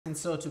And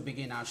so to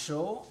begin our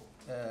show,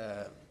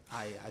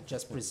 I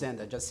just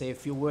say a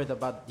few words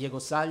about Diego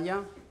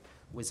Saglia,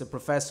 who is a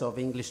professor of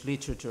English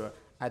literature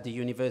at the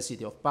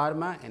University of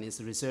Parma, and his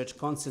research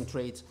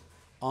concentrates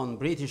on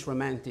British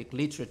Romantic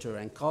literature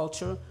and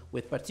culture,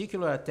 with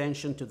particular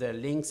attention to their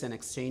links and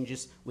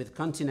exchanges with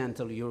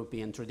continental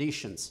European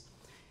traditions.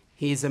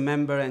 He is a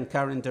member and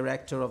current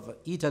director of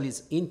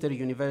Italy's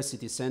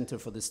Inter-University Center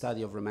for the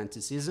Study of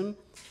Romanticism,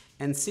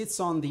 and sits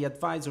on the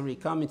advisory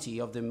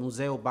committee of the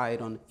Museo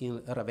Byron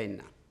in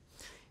Ravenna.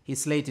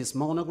 His latest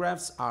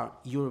monographs are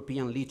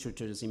European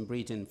Literatures in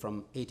Britain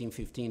from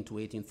 1815 to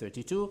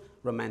 1832,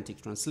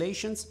 Romantic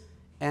Translations,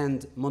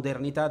 and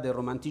Modernità del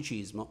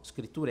Romanticismo,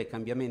 Scrittura e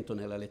Cambiamento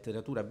nella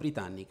letteratura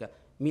britannica,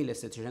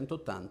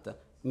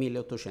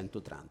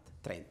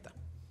 1780-1830.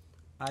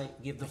 I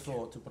give the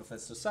floor to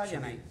Professor Saglia,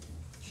 and I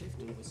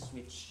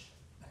switch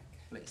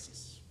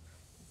places.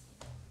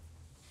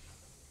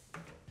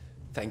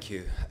 Thank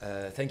you.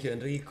 Thank you,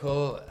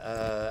 Enrico.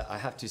 I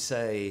have to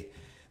say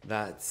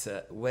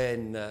that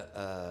when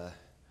a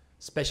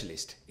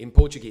specialist in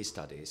Portuguese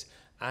studies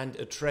and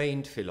a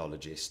trained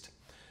philologist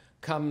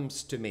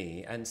comes to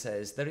me and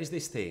says, there is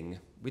this thing,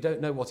 we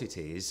don't know what it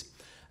is,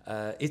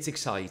 it's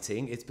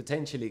exciting, it's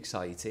potentially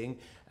exciting,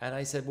 and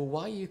I said, well,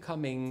 why are you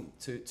coming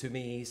to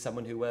me,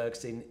 someone who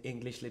works in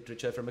English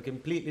literature from a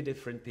completely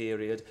different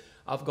period?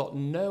 I've got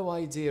no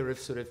idea of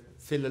sort of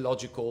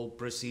philological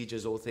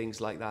procedures or things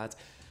like that.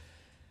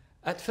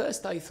 At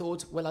first I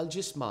thought, well, I'll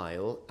just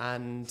smile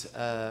and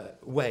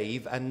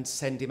wave and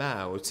send him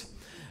out.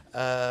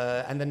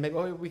 And then maybe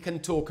we can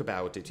talk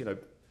about it,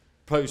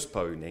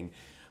 postponing.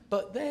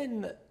 But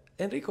then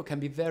Enrico can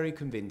be very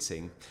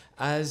convincing,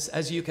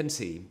 as you can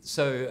see.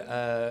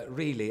 So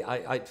really,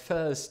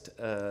 first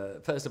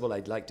of all,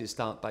 I'd like to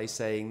start by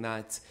saying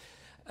that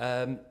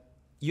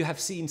you have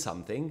seen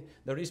something.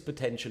 There is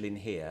potential in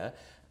here.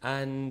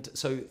 And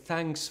so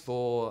thanks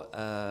for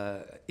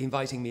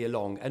inviting me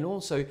along, and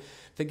also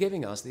for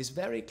giving us this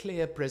very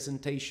clear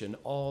presentation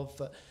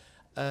of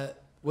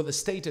the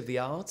state of the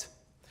art,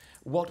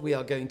 what we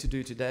are going to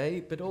do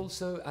today, but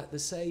also at the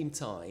same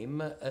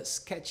time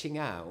sketching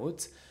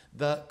out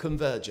the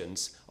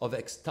convergence of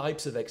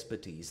types of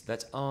expertise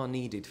that are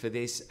needed for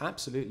this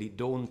absolutely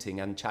daunting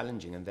and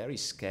challenging and very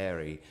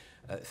scary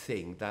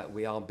thing that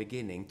we are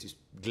beginning to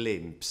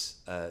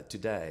glimpse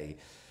today.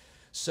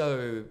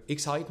 So,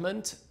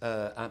 excitement,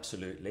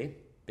 absolutely,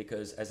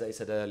 because as I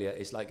said earlier,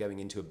 it's like going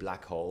into a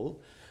black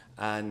hole,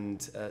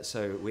 and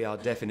so we are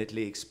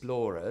definitely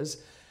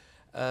explorers.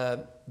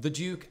 The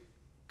Duke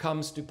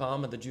comes to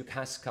Parma, the Duke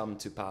has come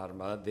to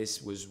Parma.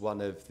 This was one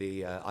of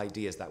the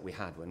ideas that we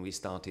had when we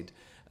started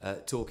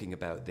talking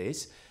about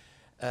this.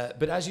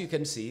 But as you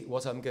can see,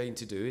 what I'm going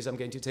to do is I'm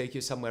going to take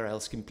you somewhere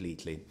else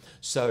completely.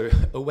 So,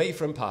 away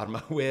from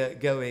Parma, we're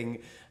going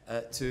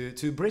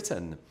to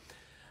Britain.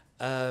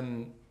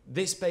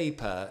 This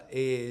paper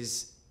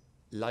is,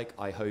 like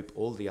I hope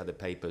all the other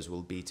papers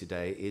will be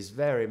today, is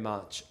very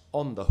much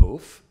on the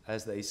hoof,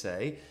 as they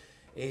say.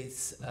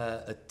 It's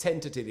a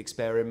tentative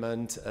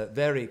experiment,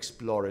 very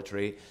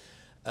exploratory.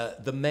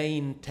 The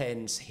main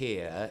tense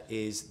here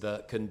is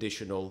the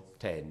conditional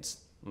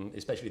tense,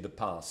 especially the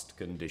past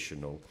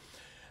conditional.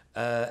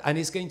 And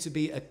it's going to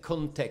be a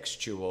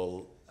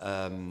contextual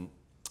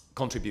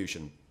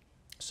contribution.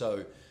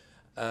 So,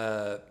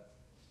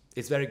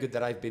 it's very good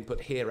that I've been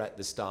put here at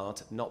the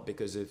start, not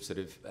because of sort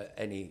of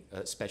any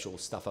special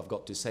stuff I've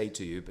got to say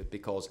to you, but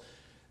because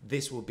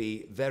this will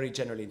be very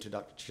generally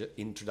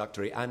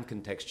introductory and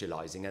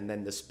contextualizing, and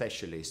then the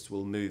specialists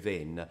will move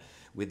in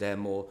with their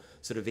more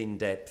sort of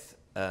in-depth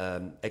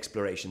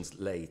explorations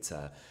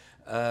later.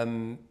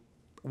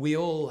 We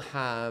all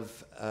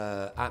have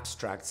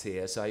abstracts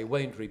here, so I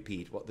won't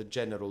repeat what the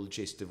general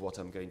gist of what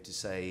I'm going to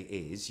say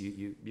is.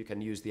 You can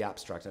use the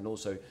abstract, and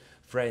also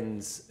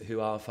friends who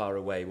are far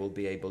away will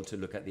be able to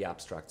look at the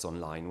abstracts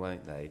online,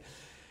 won't they?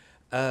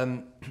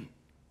 I'm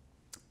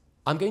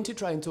going to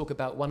try and talk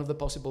about one of the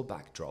possible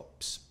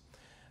backdrops.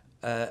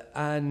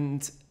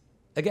 And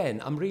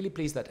again, I'm really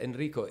pleased that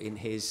Enrico, in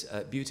his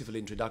beautiful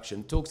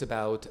introduction, talked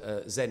about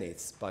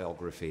Zenith's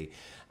biography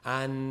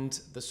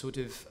and the sort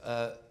of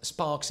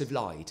sparks of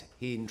light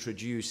he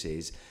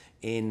introduces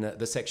in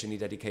the section he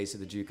dedicates to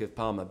the Duke of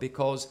Parma,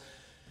 because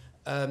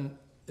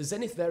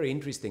Zenith, very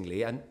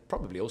interestingly, and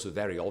probably also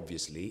very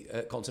obviously,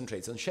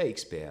 concentrates on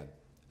Shakespeare.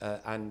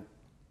 And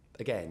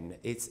again,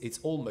 it's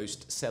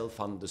almost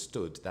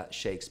self-understood that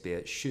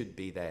Shakespeare should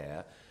be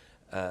there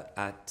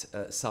at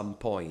some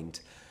point.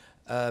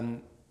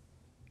 I'm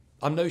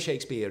no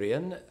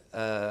Shakespearean,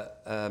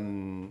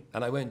 and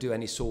I won't do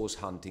any source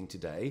hunting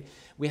today.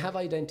 We have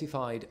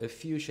identified a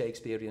few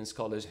Shakespearean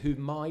scholars who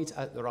might,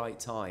 at the right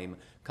time,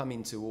 come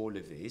into all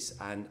of this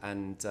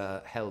and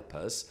help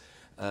us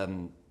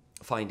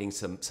finding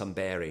some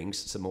bearings,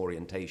 some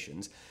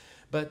orientations.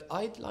 But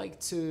I'd like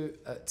to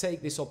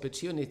take this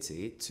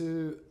opportunity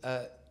to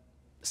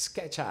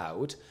sketch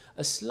out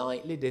a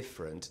slightly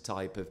different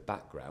type of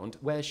background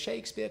where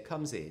Shakespeare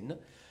comes in,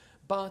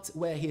 but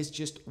where he is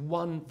just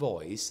one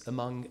voice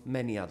among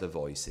many other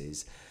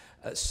voices.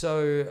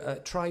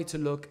 Try to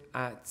look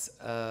at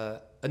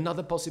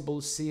another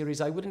possible series.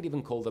 I wouldn't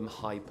even call them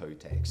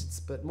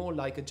hypotexts, but more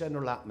like a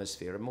general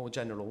atmosphere, a more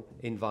general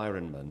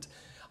environment.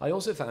 I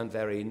also found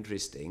very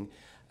interesting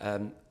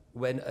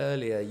when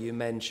earlier you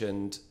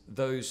mentioned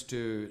those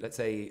two, let's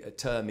say,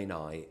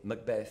 termini,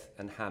 Macbeth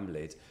and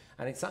Hamlet.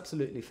 And it's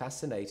absolutely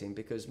fascinating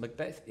because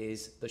Macbeth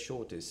is the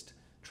shortest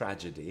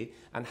tragedy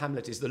and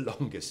Hamlet is the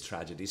longest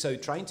tragedy. So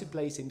trying to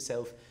place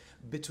himself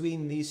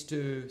between these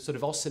two, sort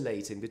of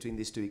oscillating between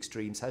these two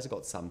extremes, has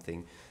got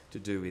something to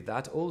do with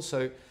that.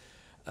 Also,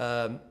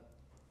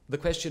 the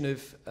question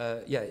of,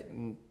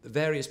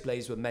 various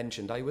plays were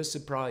mentioned. I was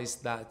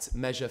surprised that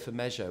Measure for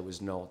Measure was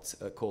not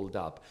called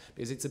up,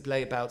 because it's a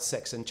play about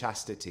sex and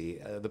chastity,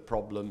 the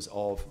problems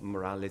of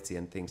morality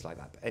and things like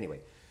that. But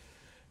anyway,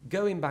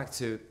 going back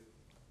to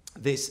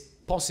this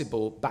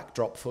possible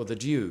backdrop for the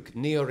Duke,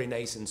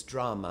 neo-Renaissance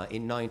drama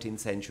in 19th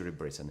century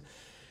Britain.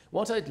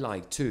 What I'd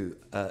like to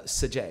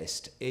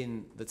suggest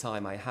in the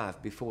time I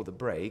have before the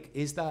break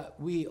is that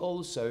we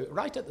also,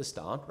 right at the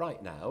start,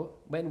 right now,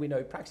 when we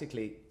know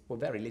practically, well,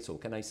 very little,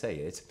 can I say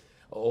it?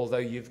 Although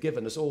you've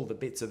given us all the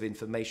bits of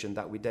information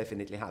that we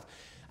definitely have.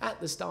 At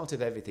the start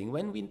of everything,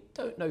 when we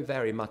don't know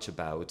very much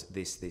about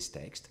this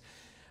text,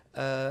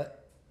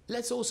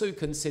 let's also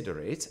consider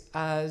it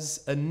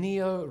as a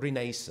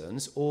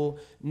neo-Renaissance or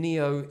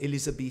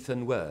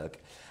neo-Elizabethan work.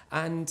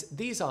 And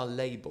these are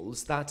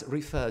labels that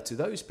refer to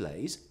those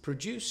plays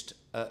produced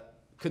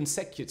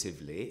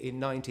consecutively in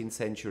 19th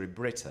century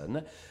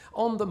Britain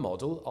on the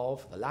model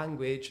of the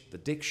language, the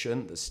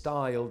diction, the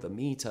style, the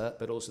meter,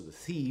 but also the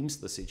themes,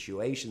 the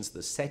situations,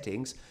 the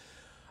settings,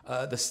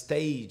 the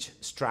stage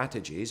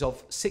strategies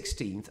of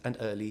 16th and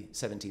early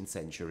 17th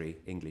century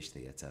English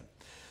theatre.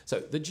 So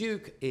the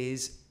Duke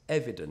is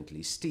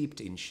evidently steeped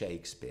in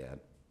Shakespeare.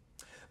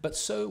 But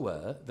so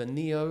were the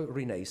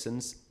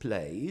neo-Renaissance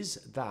plays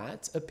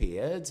that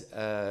appeared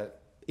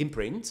in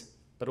print,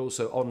 but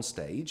also on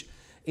stage,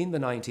 in the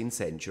 19th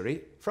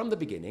century, from the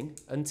beginning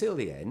until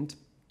the end,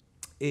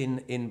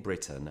 in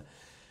Britain.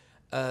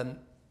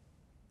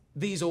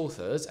 These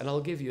authors, and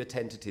I'll give you a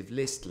tentative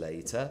list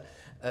later,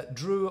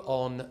 drew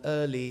on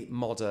early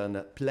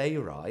modern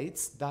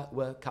playwrights that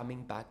were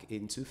coming back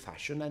into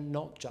fashion and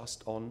not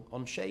just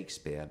on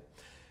Shakespeare.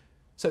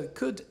 So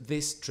could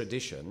this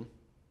tradition,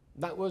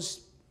 that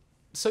was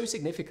so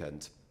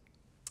significant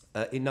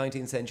in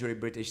 19th century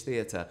British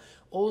theatre,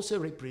 also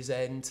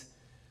represent,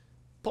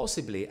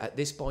 possibly at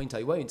this point,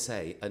 I won't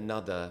say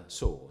another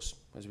source,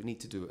 because we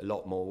need to do a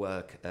lot more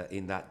work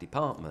in that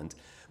department,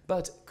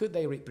 but could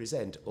they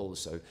represent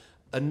also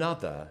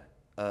another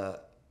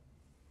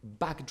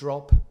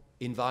backdrop,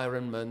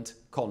 environment,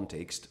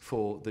 context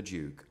for the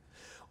Duke?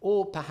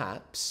 Or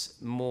perhaps,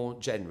 more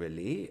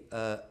generally,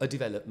 a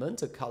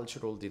development, a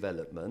cultural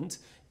development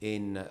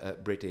in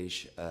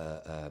British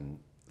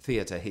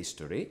theatre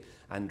history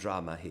and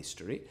drama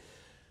history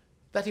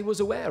that he was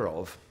aware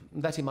of,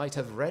 that he might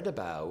have read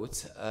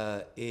about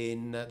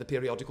in the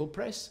periodical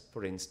press,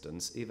 for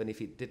instance, even if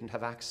he didn't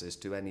have access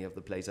to any of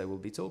the plays I will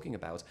be talking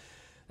about,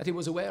 that he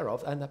was aware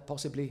of and that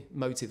possibly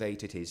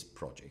motivated his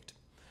project.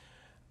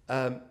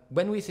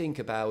 When we think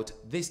about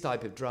this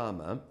type of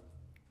drama,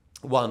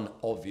 one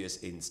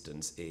obvious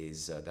instance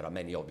is, there are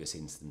many obvious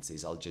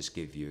instances, I'll just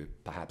give you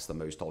perhaps the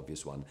most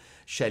obvious one,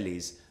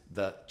 Shelley's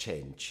The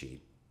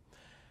Cenci.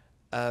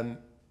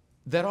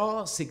 There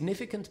are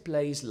significant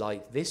plays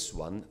like this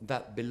one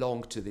that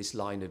belong to this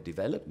line of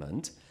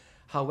development.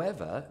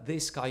 However,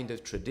 this kind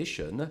of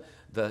tradition,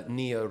 the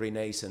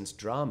neo-Renaissance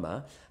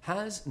drama,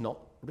 has not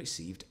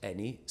received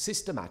any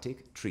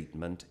systematic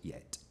treatment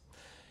yet.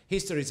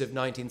 Histories of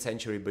 19th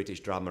century British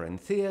drama and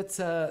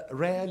theatre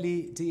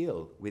rarely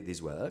deal with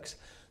these works,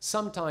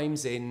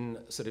 sometimes in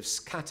sort of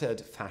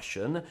scattered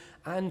fashion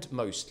and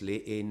mostly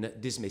in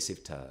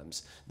dismissive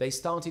terms. They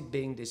started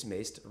being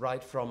dismissed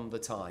right from the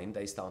time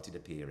they started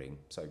appearing,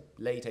 so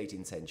late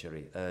 18th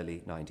century,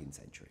 early 19th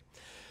century.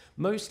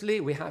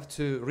 Mostly we have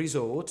to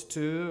resort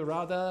to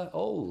rather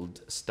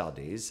old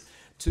studies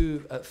to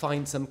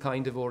find some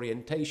kind of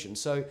orientation.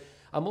 So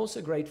I'm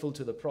also grateful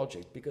to the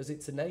project because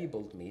it's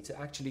enabled me to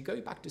actually go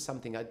back to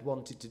something I'd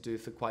wanted to do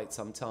for quite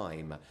some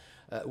time.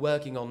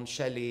 Working on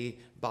Shelley,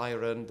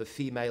 Byron, the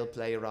female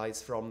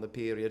playwrights from the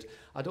period,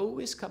 I'd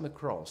always come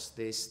across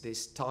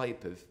this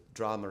type of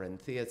drama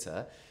and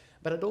theatre,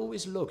 but I'd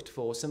always looked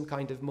for some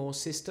kind of more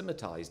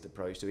systematized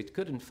approach to it,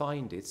 couldn't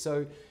find it.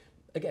 So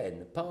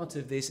again, part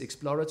of this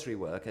exploratory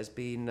work has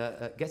been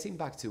getting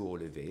back to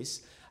all of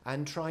this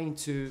and trying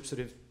to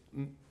sort of,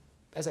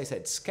 as I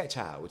said, sketch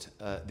out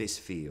this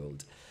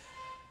field.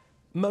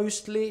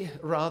 Mostly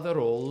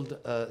rather old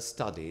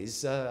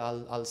studies.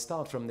 I'll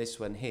start from this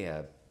one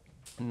here,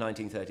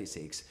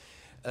 1936.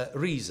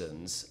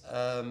 Reasons.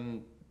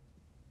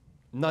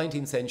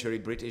 19th century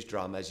British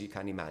drama, as you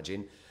can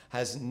imagine,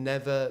 has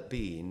never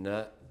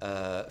been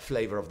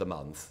flavour of the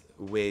month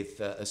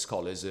with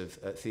scholars of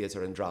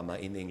theatre and drama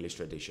in the English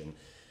tradition.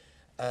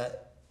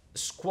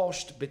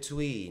 Squashed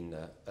between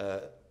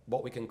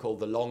what we can call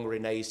the long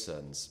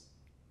Renaissance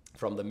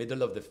from the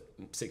middle of the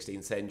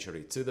 16th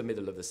century to the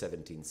middle of the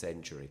 17th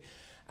century.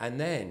 And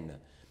then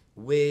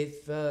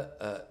with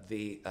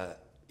the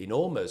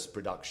enormous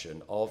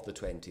production of the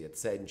 20th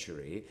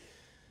century,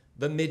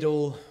 the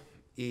middle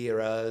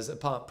eras,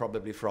 apart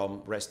probably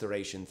from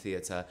Restoration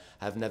theatre,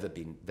 have never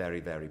been very,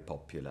 very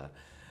popular.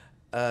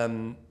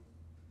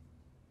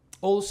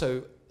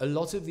 Also, a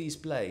lot of these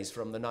plays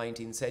from the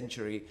 19th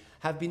century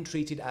have been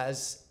treated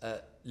as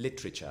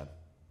literature.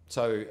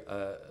 So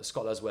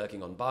scholars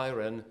working on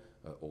Byron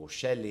or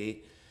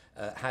Shelley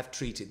have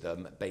treated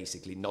them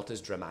basically not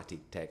as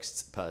dramatic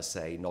texts per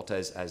se, not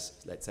as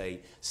let's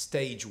say,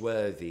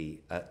 stage-worthy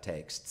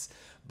texts,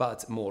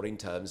 but more in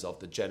terms of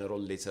the general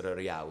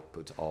literary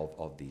output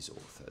of these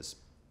authors.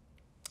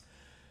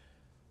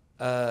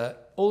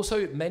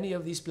 Also, many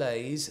of these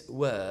plays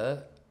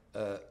were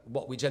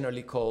what we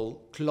generally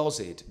call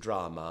closet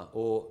drama,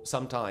 or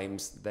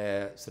sometimes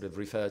they're sort of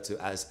referred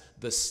to as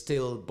the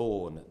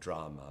stillborn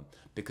drama,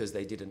 because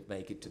they didn't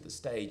make it to the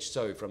stage.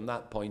 So from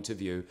that point of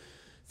view,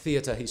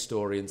 theatre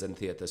historians and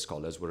theatre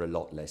scholars were a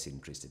lot less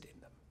interested in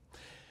them.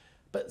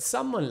 But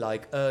someone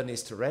like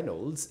Ernest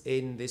Reynolds,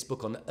 in this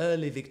book on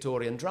early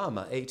Victorian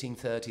drama,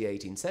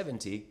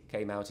 1830-1870,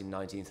 came out in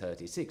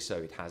 1936, so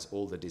it has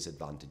all the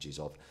disadvantages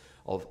of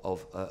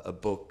a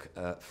book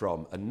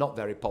from a not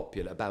very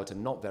popular, about a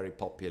not very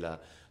popular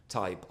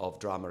type of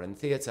drama and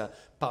theatre,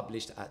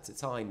 published at a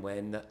time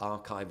when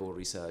archival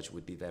research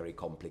would be very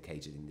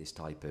complicated in this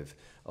type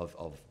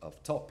of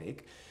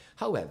topic.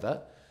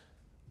 However,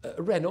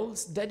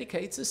 Reynolds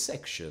dedicates a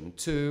section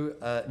to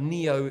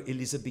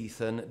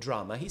neo-Elizabethan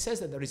drama. He says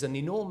that there is an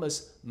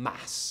enormous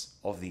mass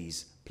of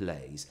these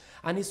plays,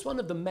 and it's one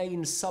of the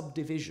main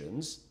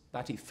subdivisions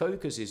that he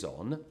focuses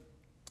on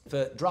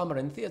for drama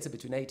and theatre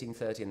between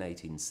 1830 and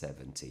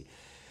 1870.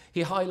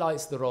 He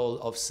highlights the role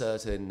of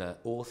certain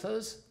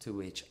authors, to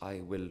which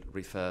I will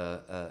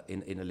refer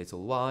in a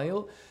little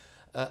while,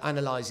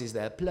 analyses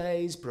their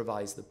plays,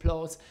 provides the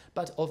plot,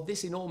 but of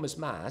this enormous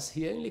mass,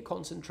 he only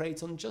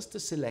concentrates on just a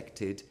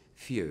selected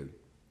few.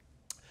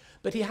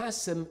 But he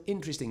has some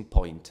interesting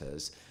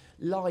pointers,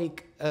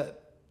 like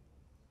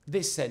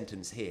this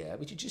sentence here,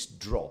 which he just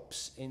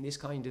drops in this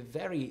kind of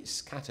very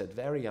scattered,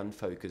 very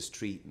unfocused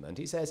treatment.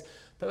 He says,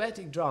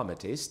 poetic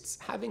dramatists,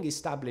 having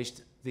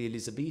established the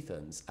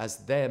Elizabethans as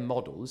their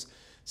models,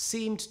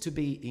 seemed to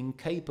be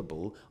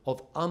incapable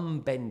of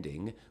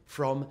unbending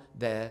from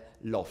their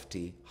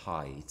lofty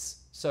heights.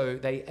 So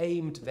they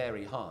aimed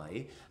very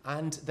high,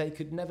 and they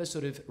could never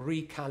sort of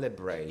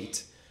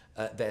recalibrate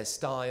their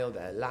style,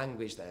 their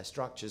language, their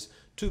structures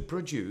to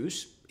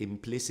produce,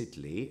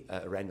 implicitly,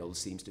 Reynolds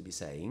seems to be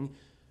saying,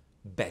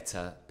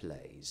 better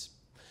plays.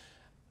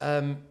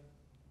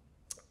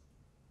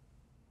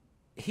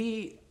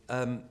 He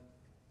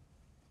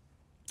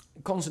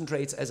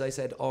concentrates, as I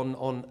said,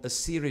 on a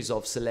series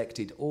of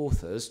selected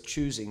authors,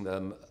 choosing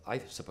them, I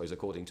suppose,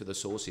 according to the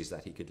sources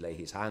that he could lay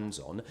his hands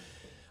on.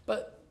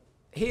 But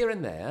here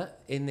and there,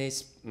 in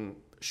this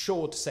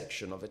short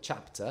section of a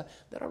chapter,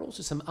 there are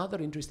also some other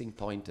interesting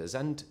pointers,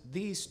 and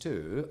these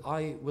two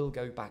I will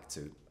go back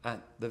to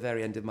at the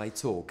very end of my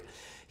talk.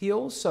 He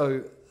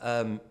also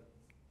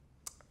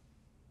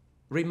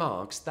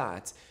remarks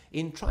that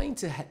in trying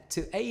to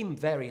aim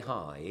very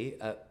high,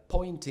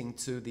 pointing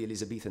to the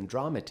Elizabethan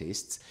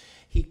dramatists,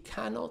 he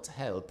cannot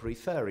help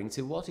referring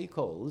to what he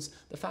calls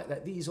the fact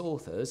that these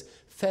authors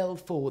fell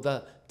for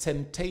the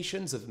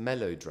temptations of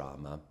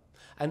melodrama.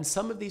 And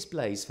some of these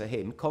plays for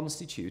him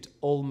constitute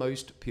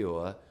almost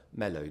pure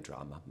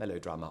melodrama.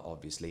 Melodrama,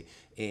 obviously,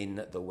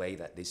 in the way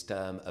that this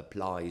term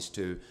applies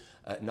to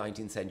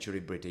 19th century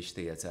British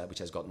theatre, which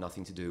has got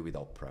nothing to do with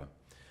opera.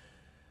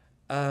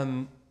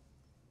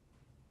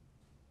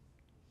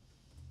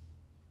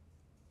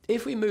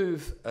 If we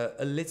move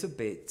a little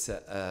bit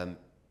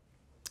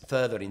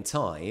further in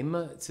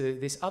time to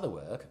this other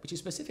work, which is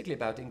specifically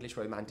about English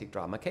romantic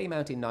drama, came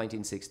out in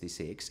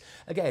 1966,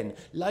 again,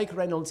 like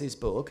Reynolds'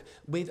 book,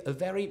 with a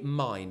very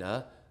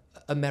minor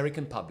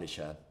American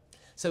publisher.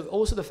 So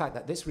also the fact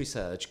that this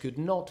research could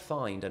not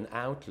find an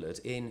outlet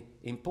in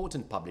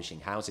important publishing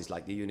houses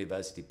like the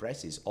university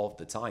presses of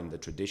the time, the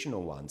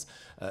traditional ones,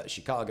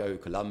 Chicago,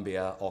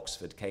 Columbia,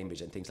 Oxford,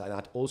 Cambridge, and things like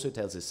that, also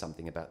tells us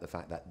something about the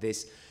fact that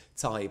this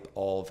type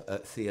of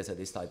theatre,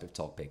 this type of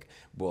topic,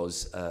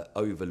 was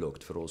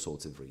overlooked for all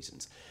sorts of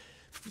reasons.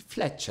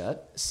 Fletcher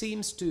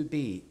seems to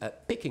be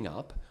picking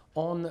up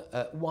on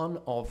one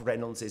of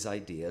Reynolds'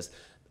 ideas,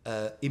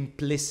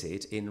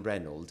 implicit in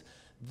Reynolds,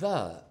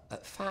 the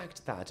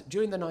fact that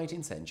during the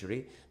 19th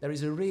century there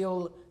is a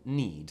real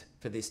need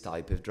for this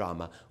type of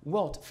drama,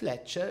 what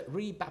Fletcher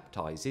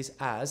rebaptizes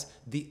as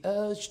the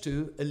urge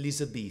to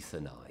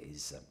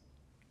Elizabethanize.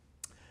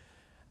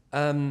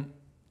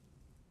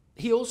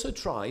 He also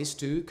tries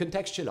to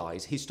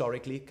contextualize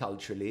historically,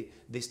 culturally,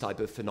 this type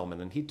of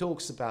phenomenon. He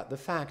talks about the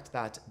fact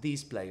that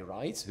these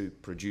playwrights, who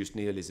produced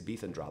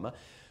Neo-Elizabethan drama,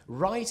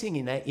 writing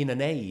in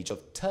an age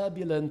of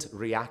turbulent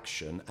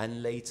reaction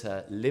and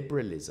later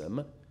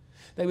liberalism,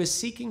 they were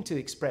seeking to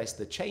express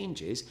the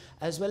changes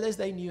as well as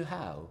they knew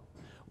how,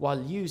 while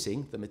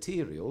using the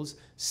materials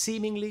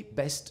seemingly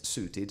best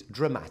suited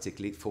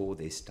dramatically for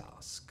this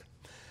task.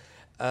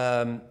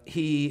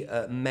 He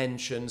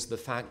mentions the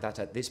fact that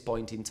at this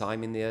point in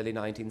time in the early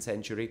 19th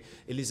century,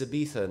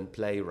 Elizabethan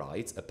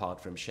playwrights,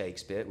 apart from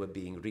Shakespeare, were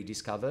being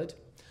rediscovered.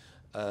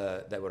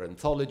 There were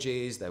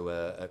anthologies, there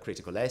were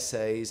critical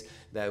essays,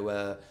 there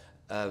were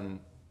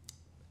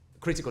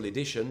critical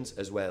editions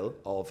as well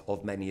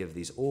of many of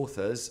these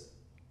authors.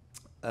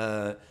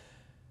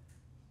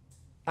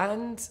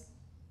 And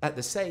at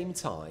the same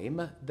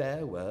time,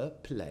 there were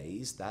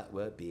plays that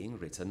were being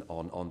written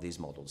on these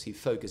models. He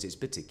focuses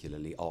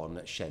particularly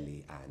on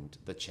Shelley and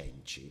the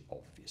Cenci,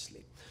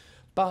 obviously.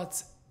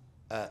 But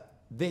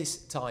this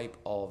type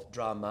of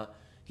drama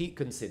he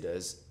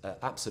considers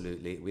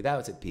absolutely,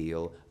 without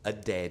appeal, a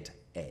dead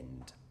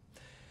end.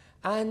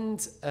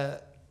 And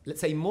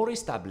let's say more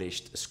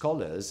established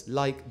scholars,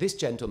 like this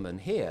gentleman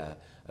here,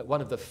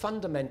 one of the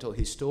fundamental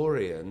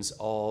historians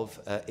of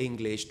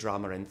English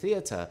drama and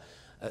theatre,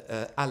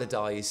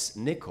 Allardyce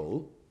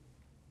Nicholl,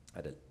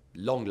 had a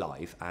long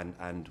life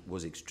and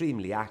was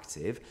extremely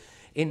active.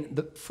 In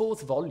the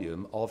 4th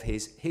volume of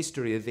his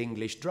History of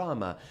English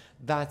Drama,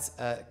 that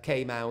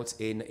came out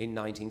in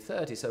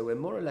 1930, so we're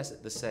more or less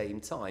at the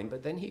same time,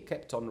 but then he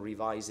kept on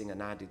revising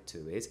and added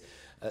to it.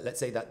 Let's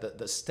say that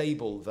the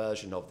stable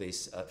version of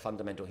this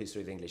fundamental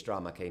history of English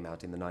drama came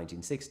out in the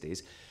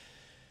 1960s.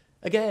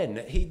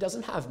 Again, he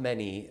doesn't have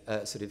many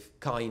sort of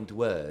kind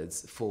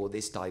words for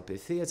this type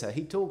of theatre.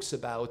 He talks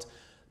about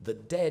the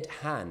dead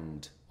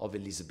hand of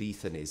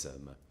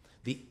Elizabethanism,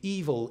 the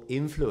evil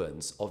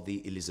influence of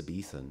the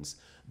Elizabethans,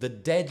 the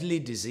deadly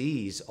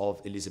disease of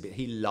Elizabeth.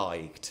 He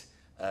liked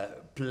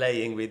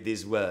playing with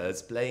these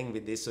words, playing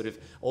with this sort of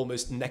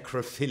almost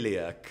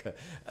necrophiliac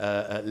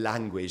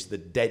language, the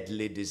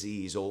deadly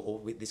disease, or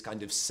with this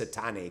kind of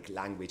satanic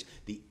language,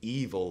 the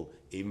evil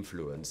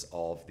influence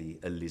of the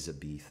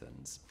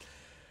Elizabethans.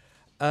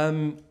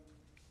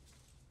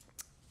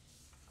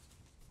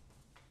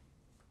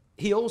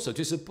 He also,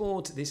 to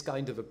support this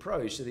kind of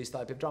approach to this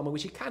type of drama,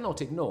 which he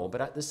cannot ignore,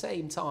 but at the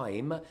same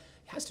time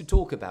he has to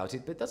talk about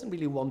it, but doesn't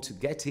really want to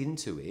get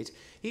into it,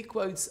 he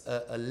quotes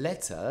a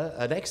letter,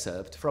 an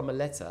excerpt from a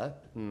letter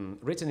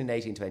written in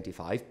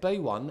 1825 by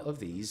one of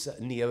these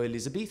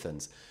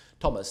Neo-Elizabethans,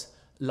 Thomas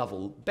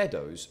Lovell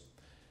Beddoes,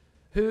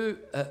 who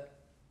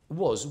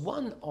was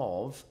one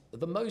of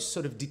the most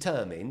sort of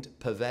determined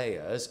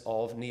purveyors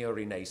of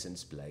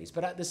Neo-Renaissance plays,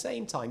 but at the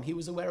same time he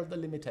was aware of the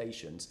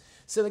limitations.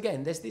 So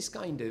again, there's this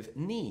kind of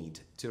need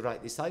to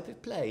write this type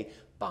of play,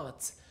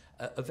 but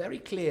a very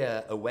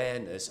clear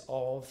awareness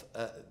of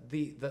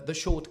the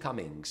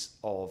shortcomings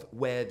of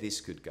where this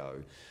could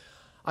go.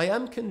 I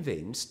am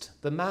convinced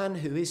the man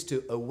who is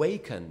to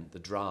awaken the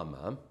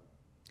drama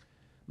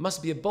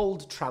must be a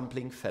bold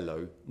trampling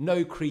fellow,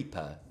 no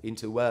creeper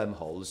into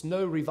wormholes,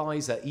 no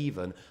reviser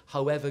even,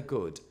 however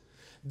good.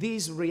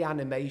 These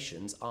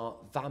reanimations are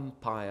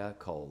vampire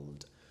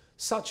cold.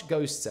 Such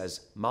ghosts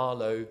as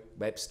Marlowe,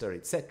 Webster,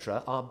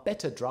 etc. are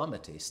better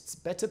dramatists,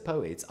 better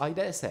poets, I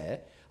dare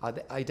say,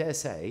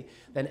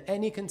 than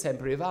any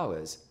contemporary of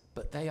ours,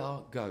 but they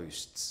are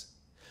ghosts.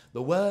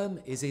 The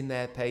worm is in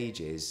their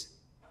pages,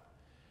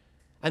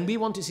 and we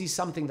want to see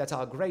something that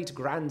our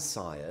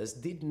great-grandsires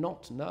did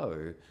not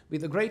know.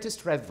 With the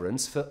greatest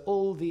reverence for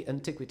all the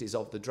antiquities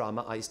of the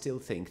drama, I still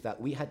think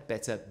that we had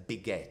better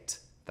beget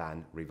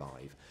than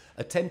revive.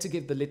 Attempt to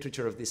give the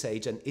literature of this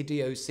age an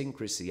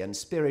idiosyncrasy and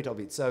spirit of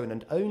its own,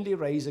 and only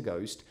raise a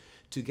ghost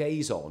to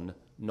gaze on,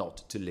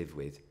 not to live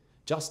with.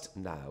 Just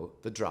now,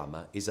 the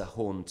drama is a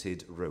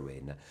haunted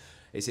ruin.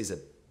 This is a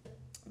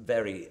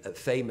very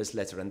famous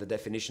letter, and the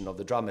definition of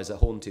the drama as a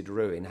haunted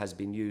ruin has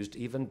been used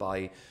even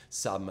by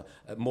some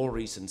more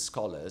recent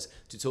scholars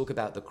to talk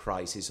about the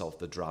crisis of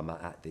the drama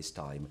at this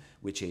time,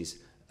 which is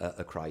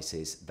a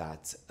crisis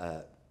that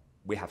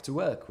we have to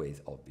work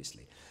with,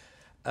 obviously.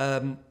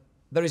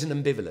 There is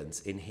an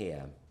ambivalence in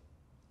here.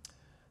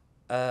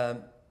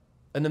 An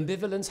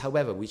ambivalence,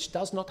 however, which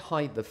does not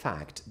hide the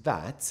fact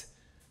that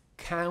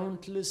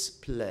countless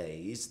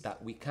plays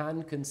that we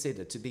can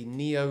consider to be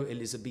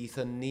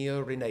Neo-Elizabethan,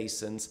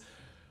 Neo-Renaissance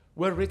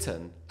were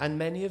written, and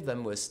many of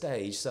them were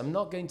staged. So I'm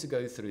not going to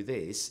go through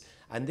this,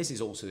 and this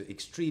is also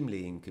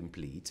extremely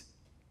incomplete,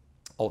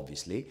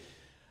 obviously.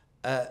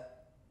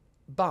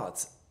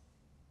 But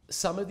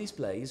some of these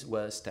plays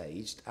were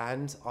staged,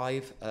 and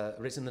I've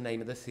written the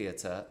name of the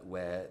theatre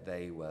where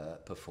they were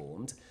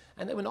performed,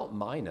 and they were not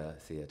minor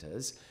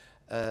theatres.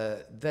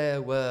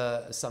 There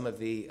were some of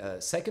the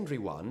secondary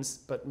ones,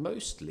 but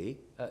mostly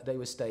they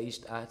were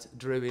staged at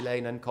Drury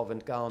Lane and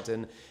Covent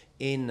Garden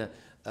in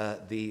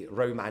the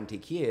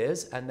Romantic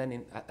years, and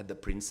then at the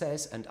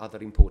Princess and other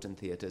important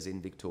theatres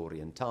in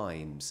Victorian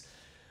times.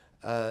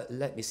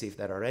 Let me see if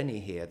there are any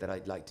here that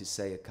I'd like to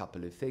say a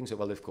couple of things.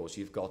 Well, of course,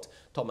 you've got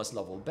Thomas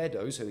Lovell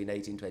Beddoes, who in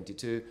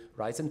 1822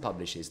 writes and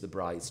publishes The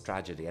Bride's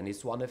Tragedy, and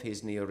it's one of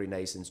his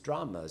Neo-Renaissance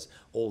dramas,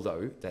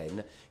 although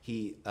then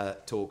he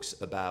talks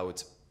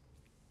about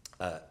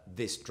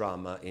this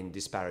drama in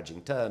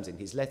disparaging terms in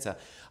his letter.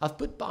 I've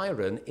put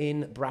Byron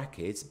in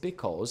brackets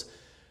because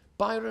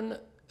Byron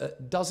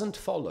doesn't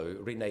follow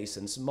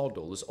Renaissance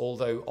models,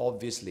 although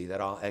obviously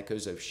there are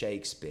echoes of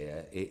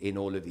Shakespeare in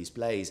all of these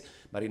plays.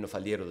 Marino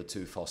Faliero, the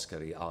two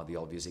Foscari are the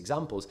obvious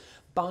examples,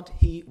 but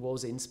he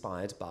was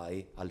inspired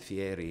by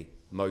Alfieri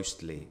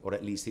mostly, or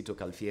at least he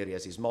took Alfieri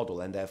as his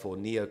model, and therefore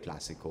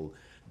neoclassical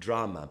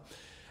drama.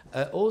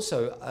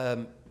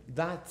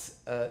 That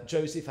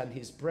Joseph and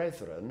His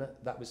Brethren,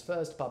 that was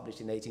first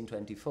published in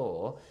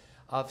 1824,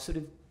 I've sort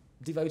of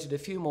devoted a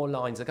few more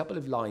lines, a couple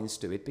of lines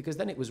to it, because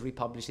then it was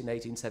republished in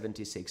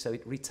 1876, so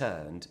it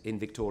returned in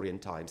Victorian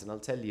times. And I'll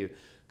tell you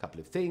a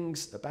couple of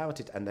things about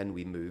it, and then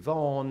we move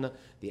on,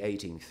 the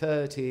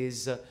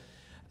 1830s,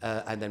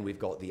 and then we've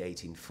got the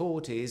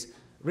 1840s.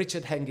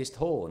 Richard Hengist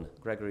Horne,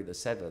 Gregory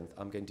VII,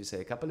 I'm going to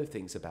say a couple of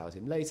things about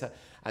him later.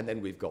 And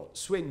then we've got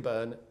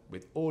Swinburne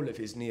with all of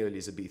his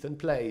Neo-Elizabethan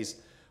plays,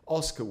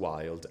 Oscar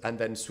Wilde, and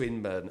then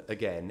Swinburne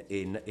again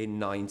in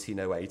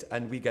 1908.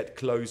 And we get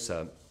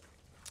closer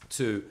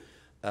to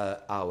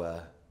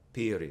our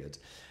period.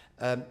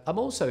 I'm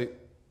also,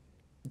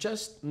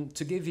 just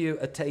to give you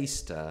a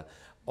taster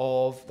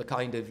of the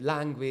kind of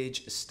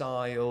language,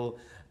 style,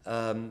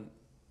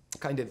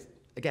 kind of,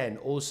 again,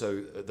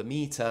 also the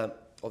meter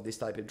of this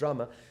type of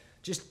drama,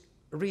 just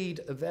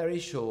read a very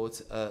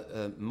short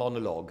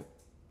monologue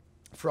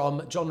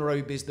from John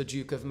Roby's The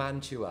Duke of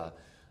Mantua.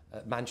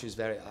 Mantua is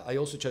I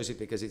also chose it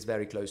because it's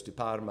very close to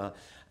Parma,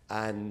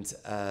 and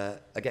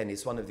again,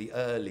 it's one of the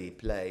early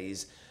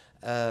plays.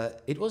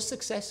 It was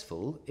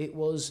successful. It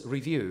was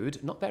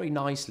reviewed, not very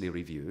nicely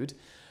reviewed.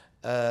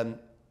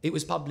 It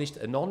was published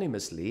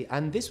anonymously,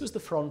 and this was the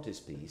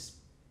frontispiece.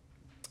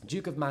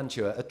 Duke of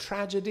Mantua, a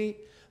tragedy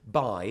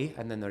by,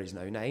 and then there is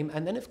no name,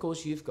 and then of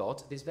course you've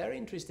got this very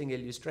interesting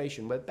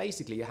illustration where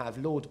basically you have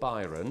Lord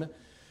Byron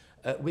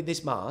with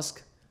this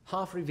mask,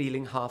 half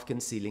revealing, half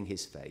concealing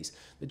his face.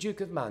 The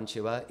Duke of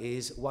Mantua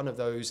is one of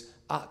those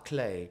à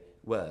clé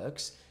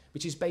works,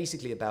 which is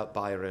basically about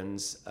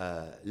Byron's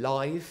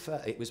life.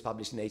 It was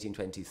published in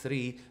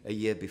 1823, a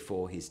year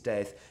before his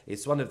death.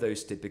 It's one of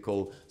those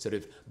typical sort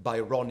of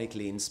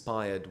Byronically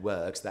inspired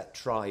works that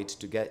tried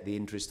to get the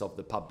interest of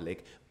the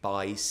public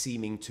by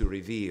seeming to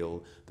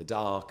reveal the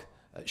dark,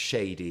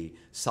 shady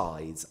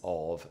sides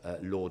of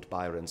Lord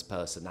Byron's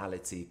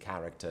personality,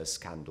 character,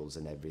 scandals,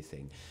 and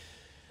everything.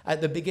 At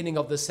the beginning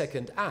of the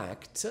second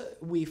act,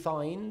 we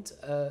find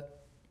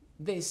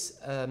this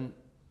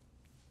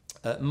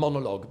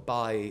monologue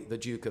by the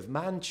Duke of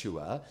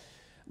Mantua,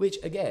 which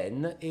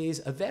again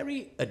is a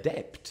very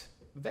adept,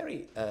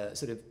 very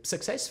sort of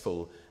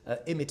successful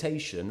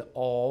imitation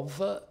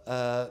of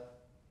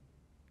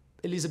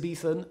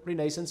Elizabethan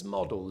Renaissance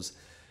models.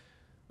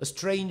 A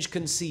strange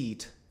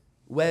conceit,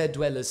 where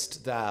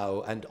dwellest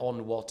thou, and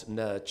on what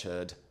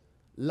nurtured?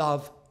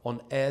 Love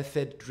on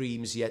air-fed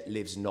dreams yet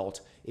lives not,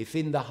 if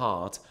in the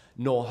heart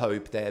nor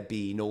hope there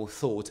be, nor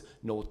thought,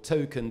 nor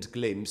tokened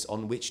glimpse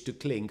on which to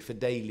cling for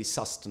daily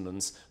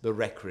sustenance, the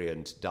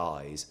recreant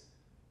dies.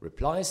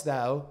 Repliest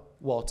thou,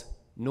 what,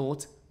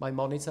 naught, my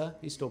monitor?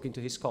 He's talking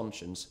to his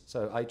conscience.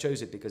 So I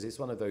chose it because it's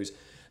one of those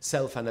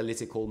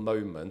self-analytical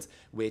moments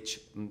which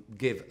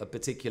give a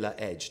particular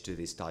edge to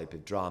this type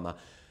of drama.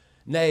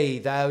 Nay,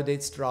 thou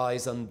didst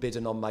rise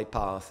unbidden on my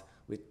path,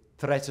 with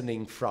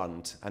threatening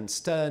front, and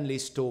sternly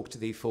stalked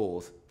thee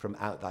forth from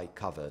out thy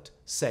covert,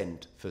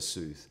 sent,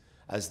 forsooth,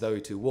 as though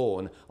to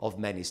warn of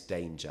menaced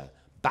danger,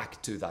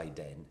 back to thy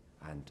den.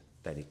 And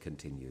then it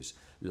continues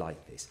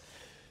like this.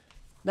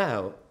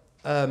 Now,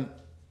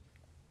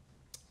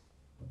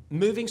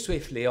 moving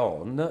swiftly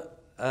on,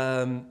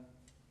 the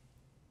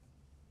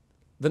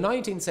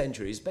 19th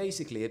century is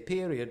basically a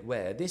period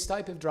where this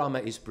type of drama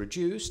is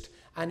produced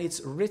and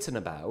it's written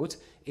about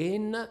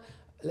in,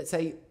 let's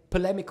say,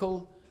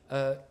 polemical,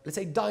 let's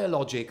say,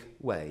 dialogic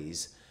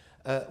ways.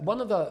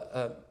 One of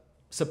the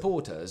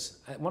supporters,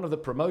 one of the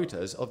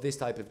promoters of this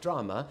type of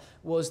drama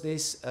was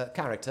this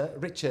character,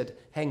 Richard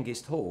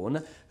Hengist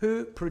Horne,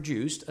 who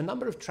produced a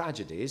number of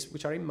tragedies,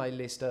 which are in my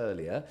list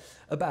earlier,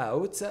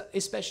 about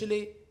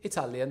especially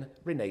Italian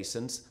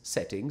Renaissance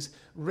settings,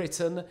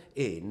 written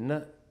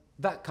in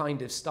that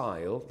kind of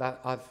style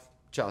that I've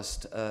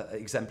just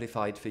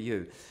exemplified for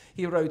you.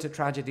 He wrote a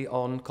tragedy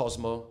on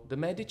Cosmo de'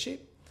 Medici.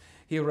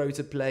 He wrote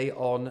a play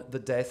on the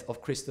death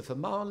of Christopher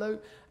Marlowe,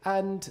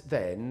 and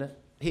then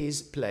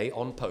his play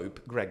on Pope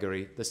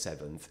Gregory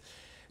VII,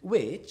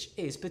 which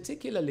is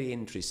particularly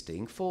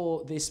interesting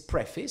for this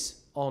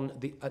preface on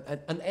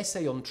an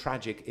essay on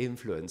tragic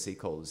influence, he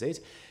calls it,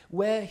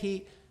 where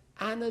he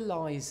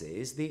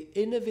analyzes the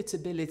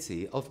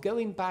inevitability of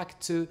going back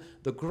to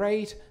the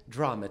great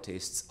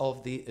dramatists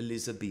of the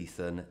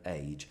Elizabethan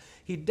age.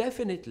 He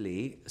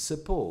definitely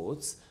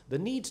supports the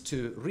need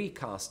to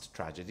recast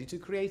tragedy, to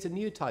create a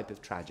new type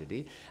of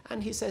tragedy,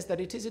 and he says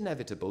that it is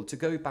inevitable to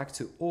go back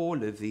to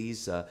all of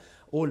these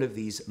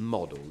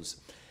models.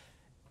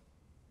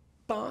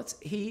 But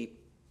he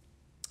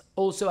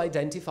also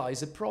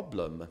identifies a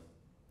problem.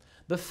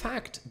 The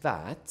fact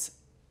that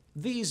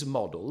these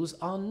models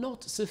are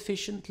not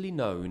sufficiently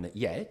known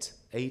yet,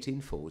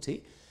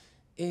 1840,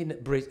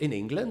 in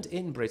England,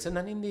 in Britain,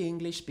 and in the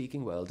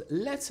English-speaking world,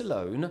 let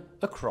alone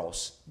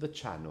across the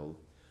Channel.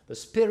 The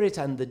spirit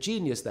and the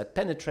genius that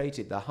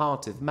penetrated the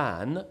heart of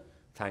man,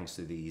 thanks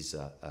to these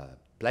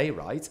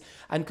playwrights,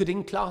 and could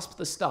enclasp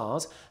the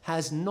stars,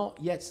 has not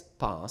yet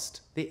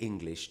passed the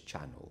English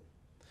Channel.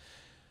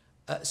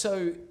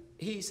 So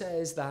he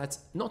says that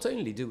not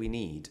only do we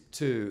need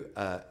to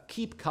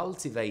keep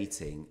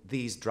cultivating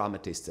these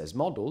dramatists as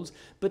models,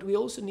 but we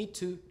also need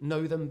to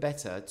know them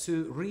better,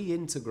 to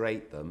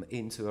reintegrate them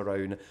into our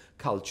own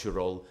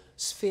cultural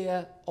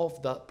sphere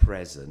of the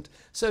present.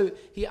 So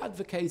he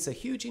advocates a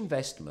huge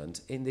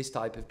investment in this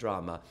type of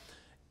drama,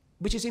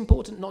 which is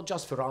important not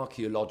just for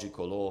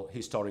archaeological or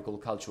historical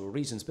cultural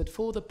reasons, but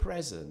for the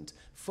present,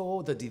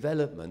 for the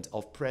development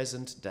of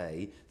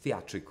present-day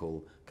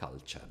theatrical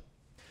culture.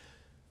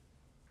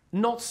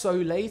 Not so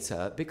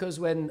later, because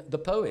when the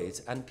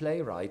poet and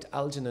playwright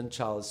Algernon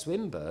Charles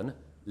Swinburne,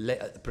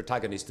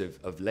 protagonist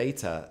of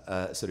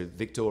later sort of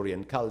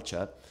Victorian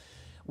culture,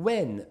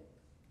 when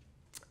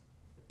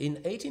in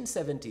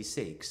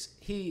 1876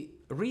 he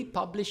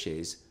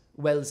republishes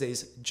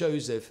Wells's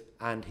Joseph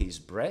and His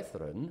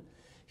Brethren,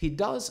 he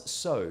does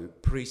so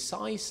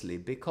precisely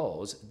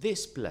because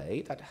this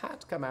play that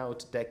had come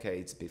out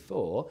decades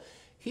before,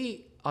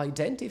 he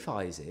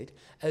identifies it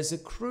as a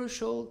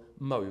crucial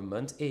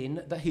moment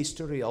in the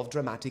history of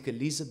dramatic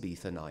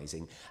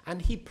Elizabethanizing,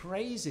 and he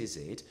praises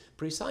it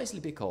precisely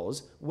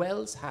because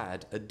Wells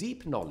had a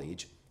deep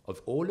knowledge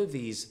of all of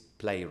these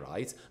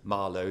playwrights,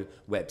 Marlowe,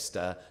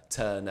 Webster,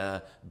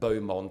 Turner,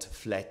 Beaumont,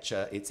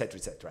 Fletcher,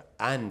 etc.,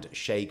 and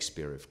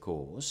Shakespeare, of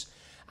course,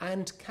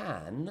 and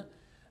can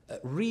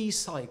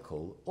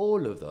recycle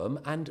all of them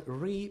and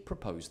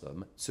re-propose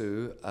them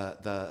to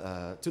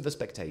the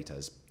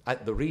spectators,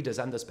 the readers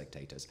and the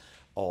spectators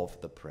of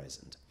the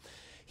present.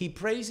 He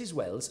praises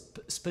Wells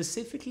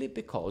specifically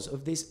because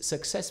of this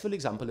successful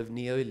example of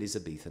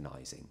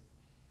neo-Elizabethanizing.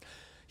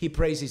 He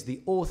praises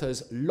the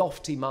author's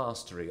lofty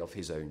mastery of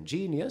his own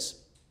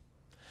genius,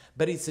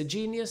 but it's a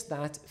genius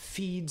that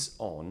feeds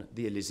on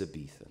the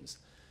Elizabethans.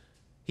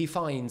 He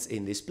finds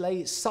in this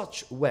play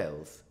such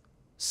wealth,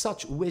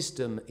 such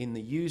wisdom in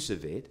the use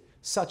of it,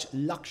 such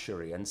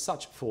luxury and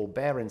such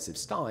forbearance of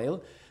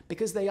style,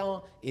 because they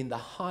are in the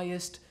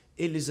highest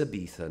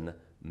Elizabethan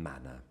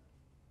manner.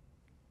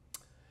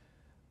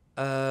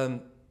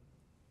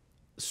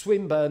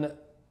 Swinburne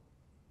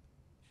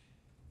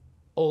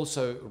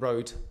also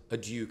wrote a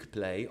Duke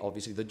play.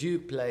 Obviously, the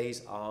Duke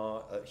plays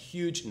are a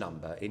huge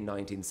number in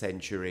 19th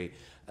century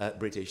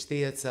British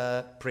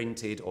theatre,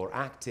 printed or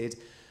acted.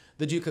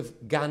 The Duke of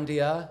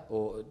Gandia,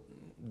 or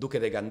Duque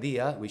de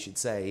Gandia, we should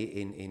say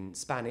in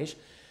Spanish,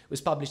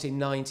 was published in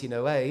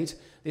 1908.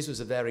 This was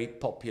a very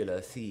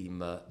popular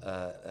theme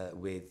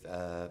with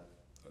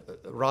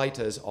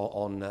writers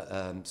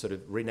on sort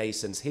of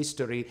Renaissance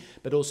history,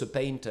 but also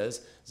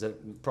painters.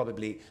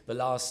 Probably the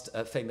last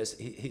famous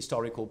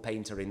historical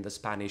painter in the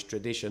Spanish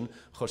tradition,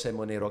 José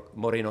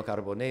Moreno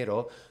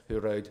Carbonero,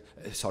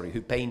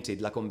 who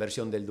painted La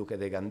Conversión del Duque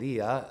de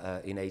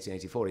Gandia in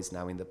 1884. It's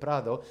now in the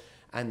Prado,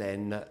 and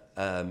then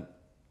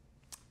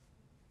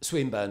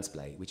Swinburne's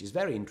play, which is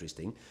very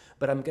interesting,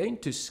 but I'm going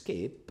to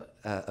skip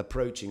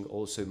approaching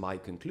also my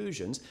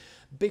conclusions,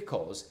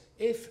 because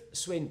if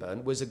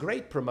Swinburne was a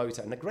great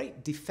promoter and a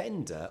great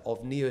defender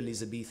of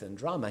Neo-Elizabethan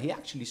drama, he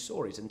actually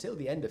saw it until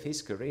the end of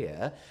his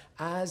career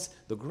as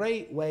the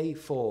great way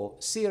for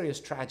serious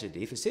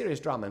tragedy, for serious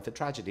drama and for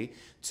tragedy,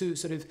 to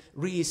sort of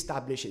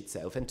re-establish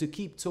itself and to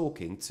keep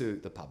talking to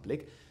the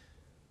public.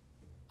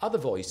 Other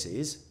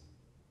voices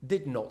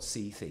did not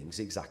see things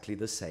exactly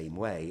the same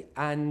way,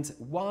 and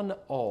one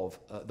of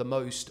the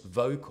most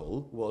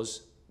vocal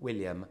was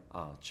William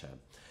Archer.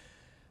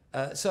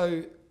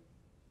 So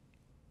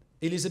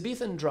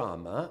Elizabethan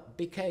drama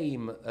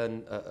became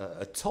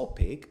a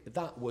topic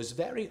that was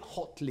very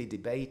hotly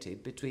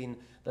debated between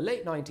the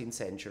late 19th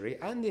century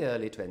and the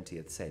early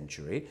 20th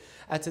century,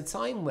 at a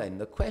time when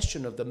the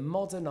question of the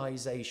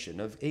modernization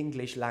of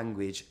English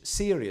language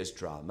serious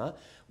drama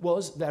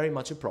was very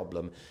much a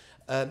problem.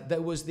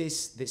 There was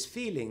this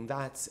feeling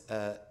that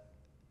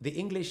the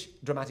English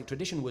dramatic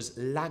tradition was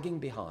lagging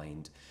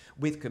behind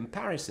with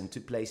comparison to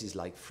places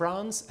like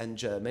France and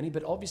Germany,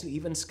 but obviously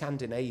even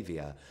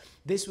Scandinavia.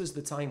 This was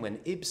the time when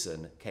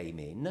Ibsen came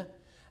in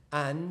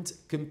and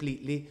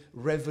completely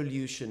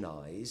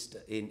revolutionized,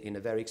 in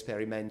a very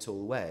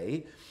experimental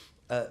way,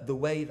 the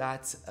way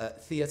that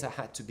theatre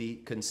had to be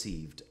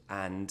conceived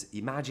and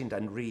imagined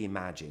and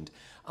reimagined.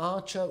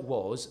 Archer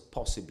was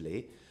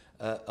possibly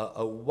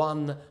a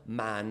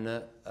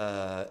one-man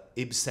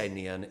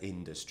Ibsenian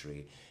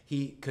industry.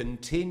 He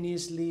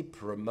continuously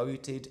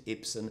promoted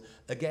Ibsen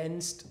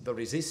against the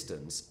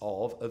resistance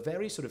of a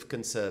very sort of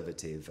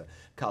conservative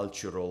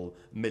cultural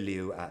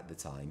milieu at the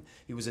time.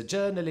 He was a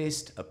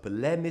journalist, a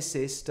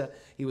polemicist,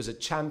 he was a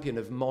champion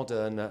of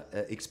modern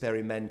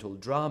experimental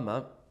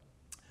drama,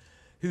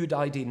 who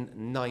died in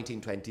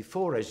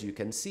 1924, as you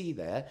can see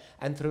there,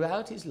 and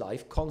throughout his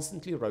life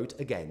constantly wrote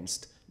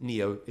against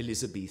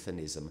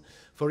Neo-Elizabethanism.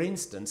 For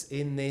instance,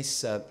 in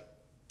this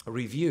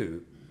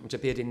review which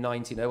appeared in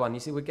 1901. You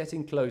see, we're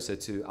getting closer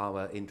to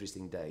our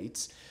interesting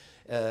dates.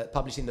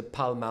 Published in the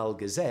Pall Mall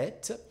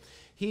Gazette,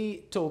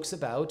 he talks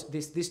about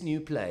this new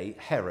play,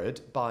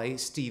 Herod, by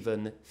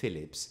Stephen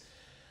Phillips.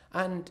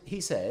 And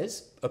he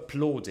says,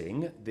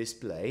 applauding this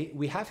play,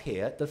 we have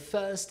here the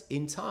first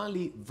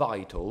entirely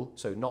vital,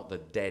 so not the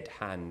dead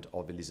hand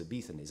of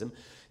Elizabethanism,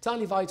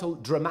 entirely vital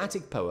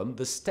dramatic poem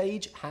the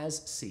stage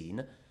has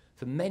seen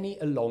for many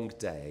a long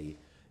day.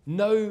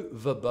 No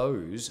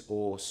verbose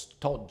or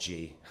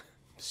stodgy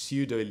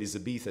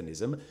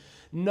pseudo-Elizabethanism,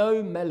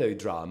 no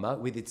melodrama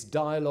with its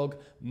dialogue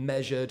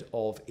measured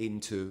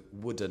into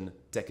wooden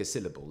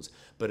decasyllables,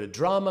 but a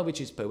drama which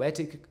is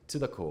poetic to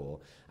the core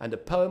and a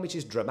poem which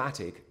is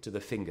dramatic to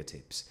the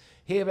fingertips.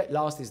 Here at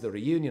last is the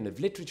reunion of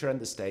literature and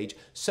the stage,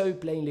 so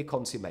plainly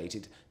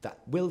consummated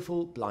that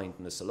willful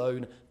blindness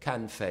alone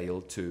can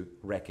fail to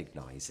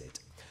recognize it.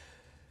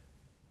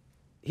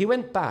 He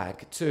went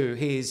back to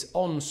his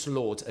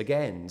onslaught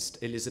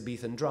against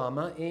Elizabethan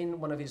drama in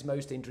one of his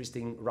most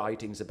interesting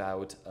writings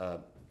about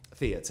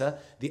theatre,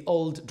 The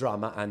Old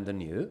Drama and the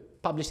New,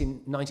 published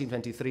in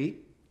 1923,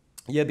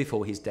 year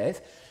before his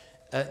death.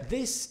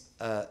 This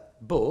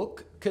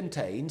book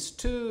contains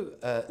two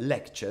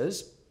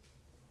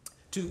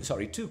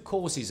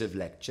courses of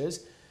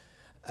lectures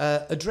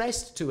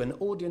addressed to an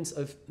audience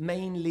of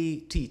mainly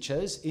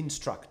teachers,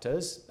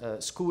 instructors,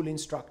 school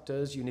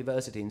instructors,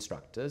 university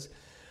instructors,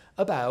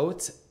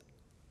 about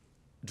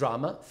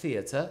drama,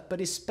 theatre,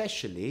 but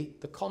especially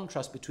the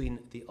contrast between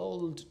the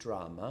old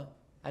drama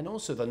and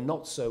also the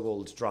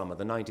not-so-old drama,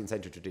 the 19th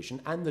century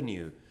tradition, and the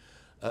new,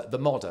 the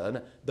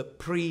modern, the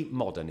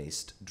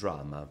pre-modernist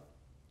drama.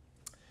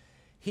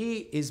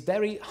 He is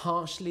very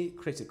harshly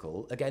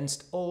critical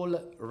against all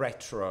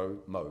retro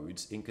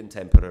modes in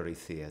contemporary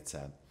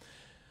theatre.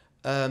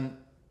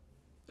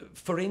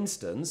 For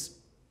instance,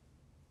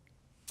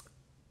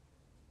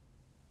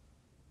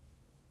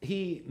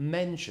 he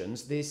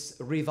mentions this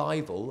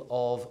revival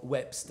of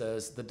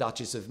Webster's The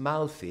Duchess of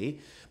Malfi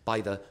by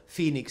the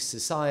Phoenix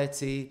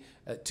Society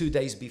 2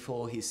 days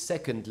before his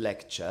second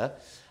lecture,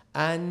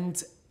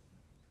 and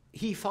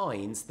he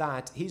finds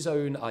that his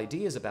own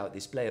ideas about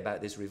this play,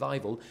 about this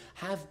revival,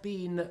 have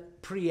been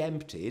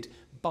preempted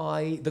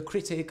by the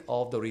critic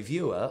of the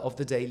reviewer of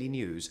the Daily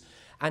News.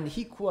 And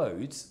he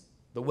quotes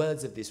the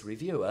words of this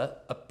reviewer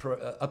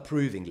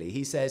approvingly.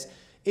 He says,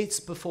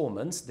 "Its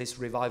performance, this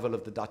revival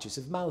of the Duchess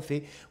of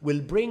Malfi, will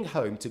bring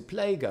home to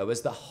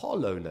playgoers the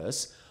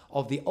hollowness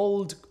of the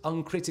old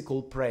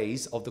uncritical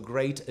praise of the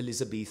great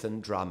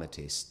Elizabethan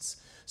dramatists."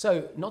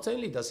 So not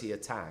only does he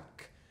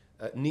attack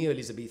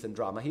neo-Elizabethan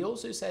drama, he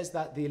also says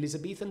that the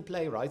Elizabethan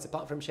playwrights,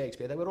 apart from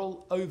Shakespeare, they were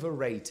all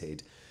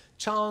overrated.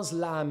 Charles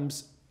Lamb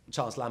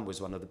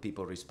was one of the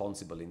people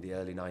responsible in the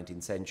early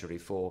 19th century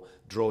for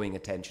drawing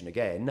attention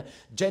again.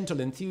 Gentle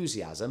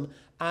enthusiasm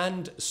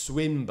and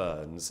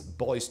Swinburne's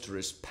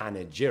boisterous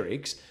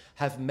panegyrics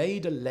have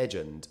made a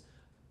legend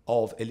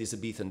of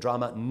Elizabethan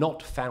drama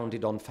not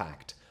founded on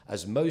fact,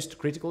 as most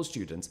critical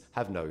students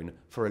have known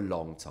for a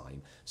long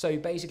time. So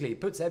basically, he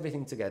puts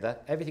everything together,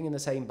 everything in the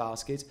same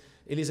basket.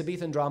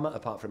 Elizabethan drama,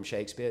 apart from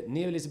Shakespeare,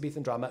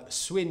 neo-Elizabethan drama,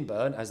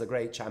 Swinburne as the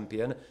great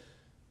champion,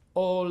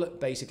 all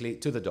basically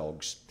to the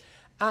dogs.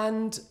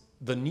 And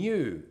the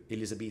new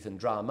Elizabethan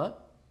drama,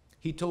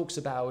 he talks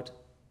about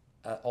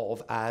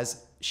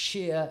as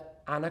sheer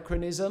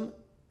anachronism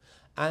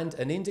and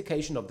an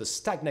indication of the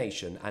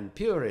stagnation and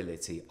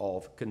puerility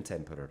of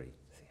contemporary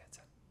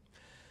theatre.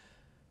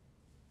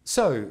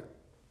 So,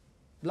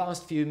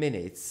 last few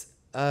minutes,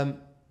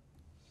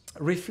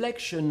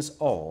 reflections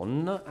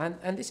on,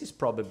 and this is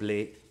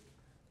probably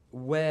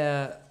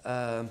where,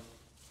 I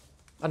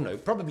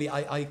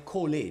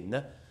call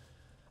in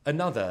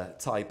another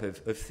type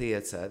of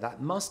theatre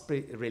that must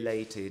be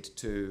related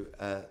to,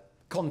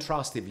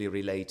 contrastively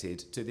related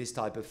to this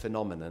type of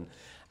phenomenon.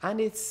 And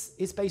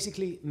it's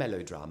basically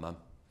melodrama,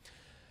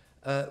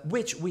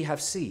 which we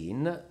have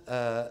seen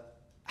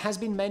has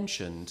been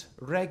mentioned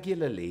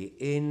regularly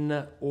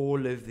in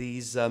all of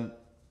these,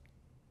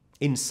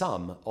 in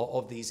some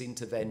of these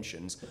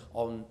interventions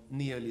on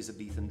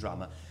neo-Elizabethan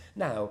drama.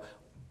 Now,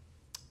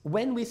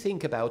 when we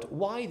think about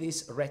why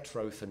this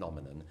retro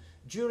phenomenon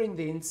during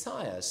the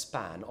entire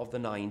span of the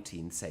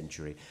 19th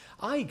century,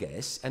 I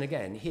guess, and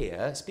again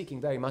here, speaking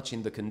very much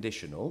in the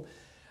conditional,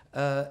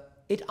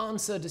 it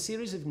answered a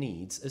series of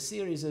needs, a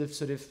series of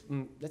sort of,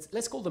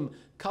 let's call them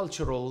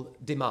cultural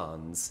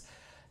demands.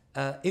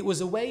 It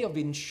was a way of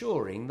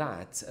ensuring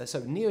that, so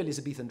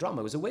neo-Elizabethan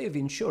drama was a way of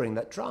ensuring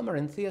that drama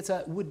and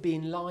theatre would be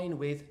in line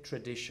with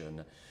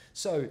tradition.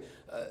 So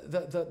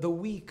the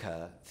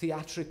weaker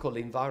theatrical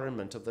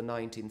environment of the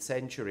 19th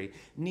century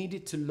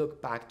needed to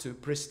look back to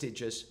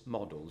prestigious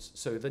models.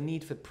 So the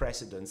need for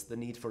precedents, the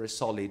need for a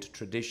solid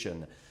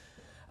tradition.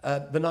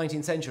 The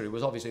 19th century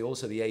was obviously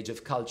also the age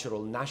of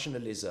cultural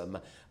nationalism.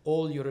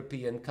 All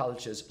European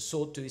cultures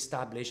sought to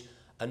establish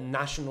a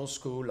national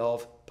school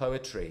of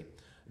poetry,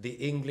 the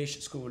English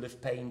school of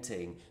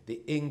painting,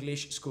 the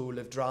English school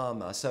of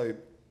drama. So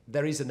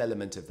there is an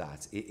element of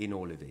that in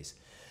all of this.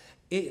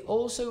 it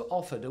also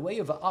offered a way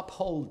of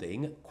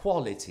upholding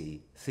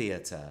quality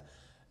theatre,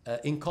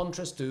 in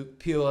contrast to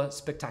pure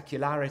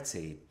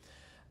spectacularity.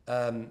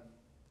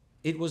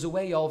 It was a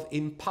way of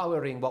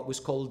empowering what was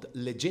called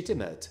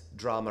legitimate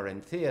drama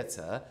and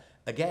theatre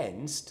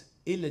against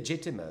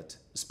illegitimate,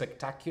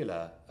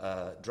 spectacular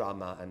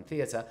drama and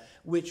theatre,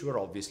 which were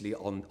obviously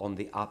on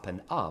the up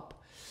and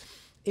up.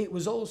 It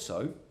was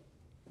also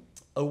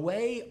a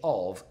way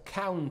of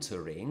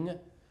countering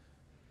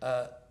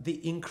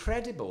the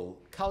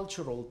incredible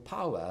cultural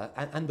power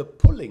and the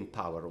pulling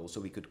power, also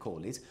we could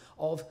call it,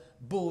 of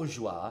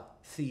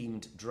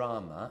bourgeois-themed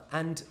drama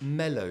and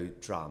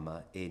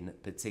melodrama in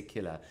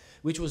particular,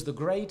 which was the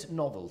great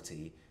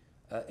novelty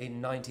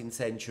in 19th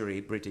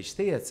century British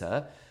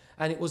theatre.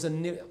 And it was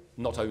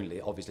not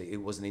only, obviously,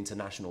 it was an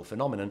international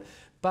phenomenon,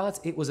 but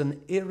it was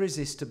an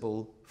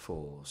irresistible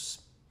force.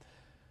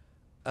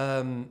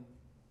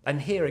 And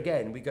here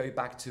again, we go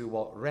back to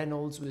what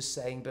Reynolds was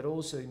saying, but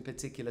also in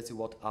particular to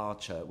what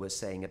Archer was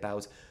saying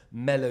about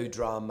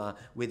melodrama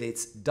with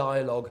its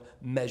dialogue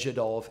measured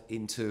off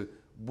into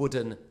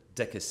wooden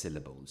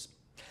decasyllables.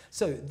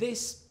 So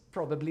this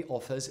probably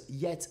offers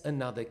yet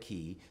another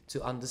key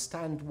to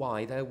understand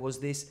why there was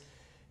this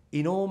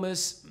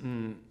enormous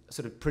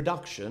sort of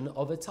production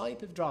of a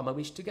type of drama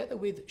which, together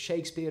with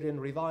Shakespearean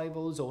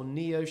revivals or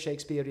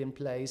neo-Shakespearean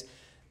plays,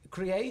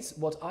 creates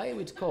what I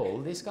would call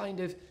this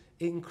kind of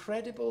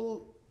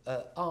incredible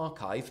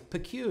archive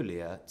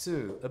peculiar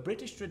to a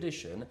British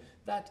tradition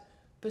that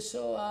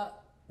Pessoa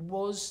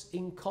was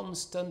in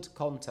constant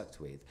contact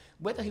with.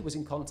 Whether he was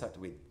in contact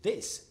with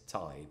this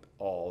type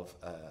of,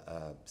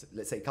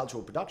 let's say,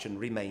 cultural production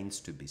remains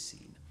to be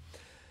seen.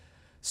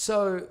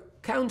 So,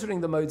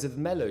 countering the modes of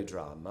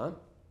melodrama,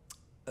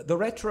 the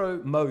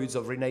retro modes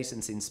of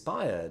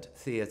Renaissance-inspired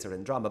theatre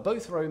and drama,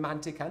 both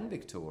Romantic and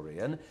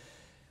Victorian,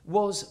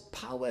 was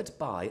powered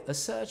by a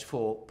search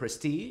for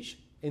prestige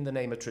in the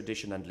name of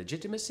tradition and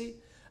legitimacy,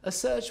 a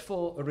search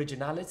for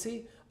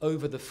originality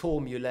over the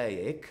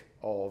formulaic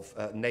of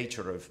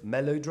nature of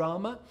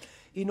melodrama,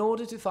 in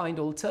order to find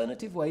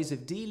alternative ways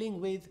of dealing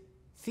with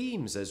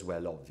themes as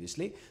well,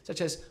 obviously,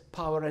 such as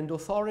power and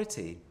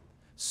authority,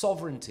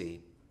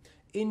 sovereignty,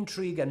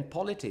 intrigue and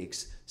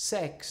politics,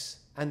 sex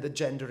and the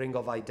gendering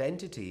of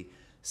identity,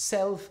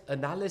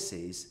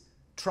 self-analysis,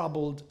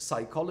 troubled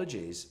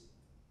psychologies.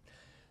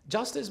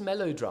 Just as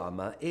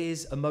melodrama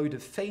is a mode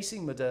of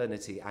facing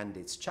modernity and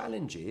its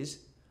challenges,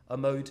 a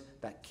mode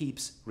that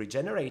keeps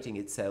regenerating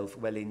itself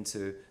well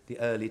into the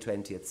early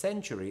 20th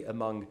century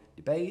among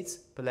debates,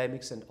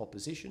 polemics and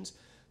oppositions,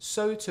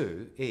 so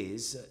too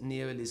is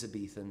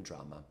Neo-Elizabethan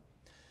drama.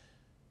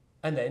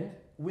 And then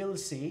we'll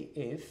see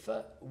if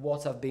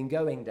what I've been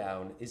going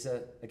down is,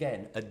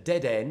 again, a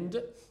dead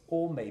end,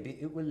 or maybe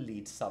it will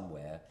lead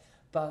somewhere.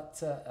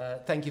 But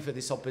thank you for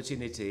this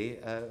opportunity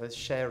of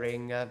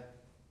sharing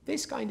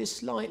this kind of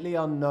slightly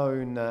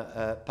unknown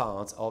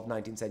part of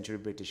 19th century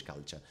British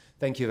culture.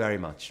 Thank you very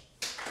much.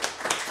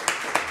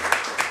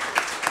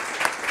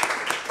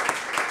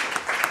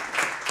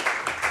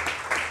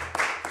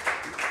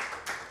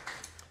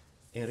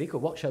 Enrico,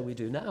 what shall we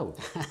do now?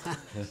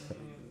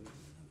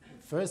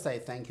 First, I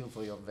thank you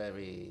for your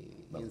very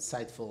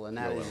insightful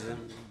analysis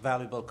and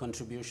valuable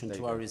contribution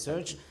to our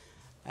research.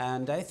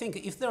 And I think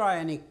if there are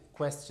any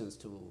questions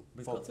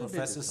for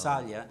Professor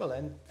Saglia,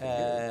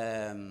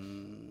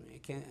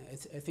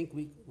 I think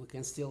we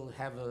can still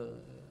have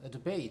a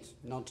debate,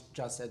 not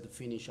just at the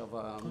finish of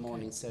our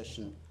morning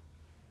session.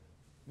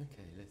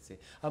 Okay, let's see.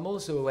 I'm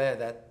also aware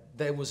that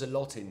there was a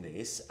lot in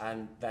this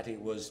and that it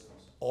was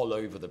all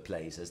over the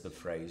place, as the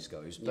phrase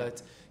goes. Yeah.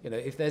 But, you know,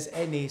 if there's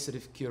any sort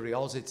of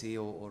curiosity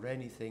or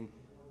anything.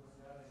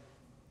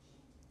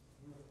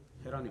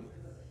 Geronimo.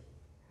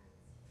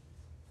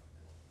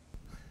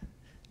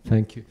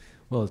 Thank you.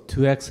 Well,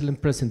 two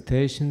excellent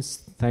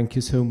presentations. Thank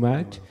you so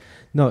much.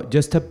 No,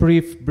 just a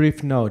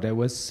brief note. I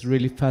was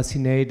really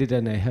fascinated,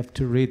 and I have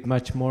to read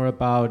much more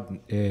about,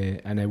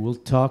 and I will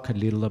talk a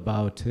little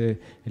about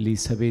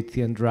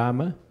Elizabethan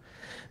drama.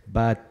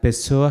 But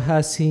Pessoa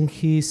has in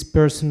his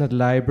personal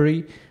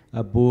library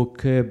a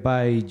book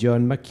by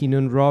John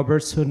McKinnon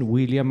Robertson,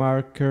 William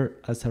Archer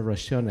as a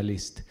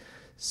Rationalist.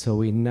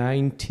 So in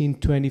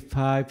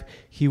 1925,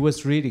 he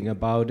was reading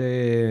about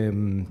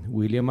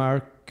William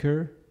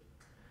Archer.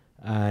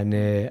 And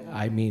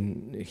I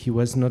mean, he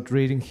was not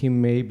reading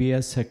him maybe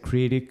as a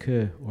critic,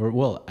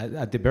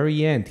 at the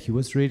very end, he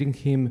was reading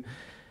him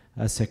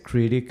as a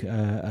critic,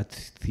 a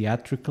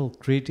theatrical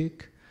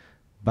critic,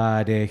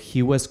 but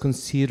he was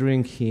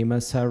considering him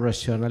as a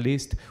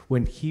rationalist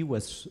when he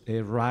was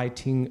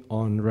writing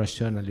on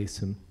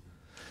rationalism.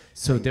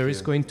 So there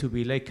is going to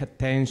be like a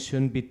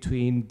tension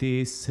between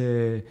these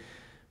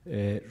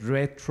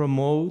retro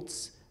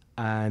modes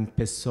and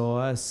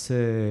Pessoa's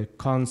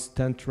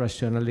constant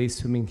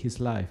rationalism in his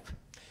life.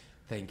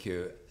 Thank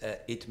you.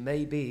 It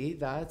may be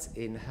that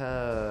in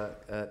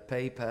her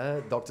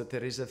paper, Dr.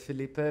 Teresa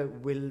Filippo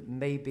will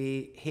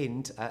maybe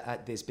hint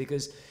at this,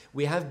 because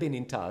we have been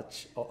in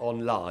touch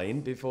online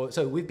before.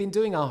 So we've been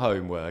doing our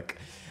homework.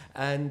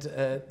 And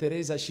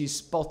Teresa, she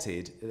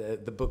spotted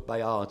the book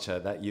by Archer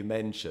that you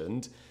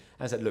mentioned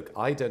and said, look,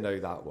 I don't know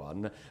that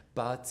one,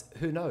 but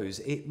who knows,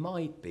 it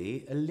might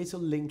be a little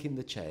link in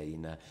the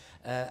chain.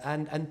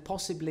 And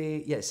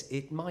possibly, yes,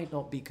 it might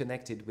not be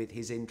connected with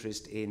his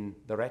interest in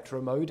the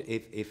retro mode,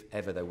 if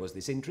ever there was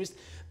this interest,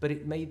 but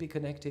it may be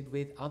connected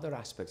with other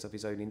aspects of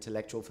his own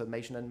intellectual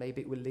formation, and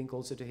maybe it will link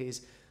also to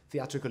his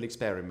theatrical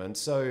experiment.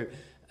 So,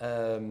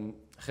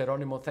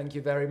 Geronimo, thank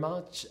you very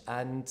much,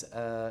 and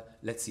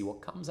let's see what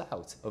comes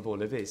out of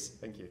all of this.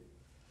 Thank you.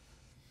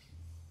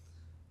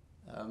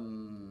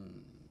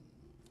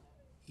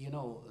 You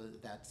know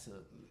that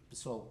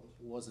Pessoa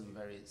wasn't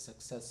very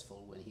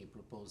successful when he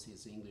proposed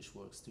his English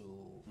works to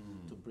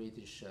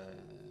British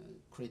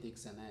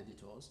critics and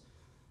editors.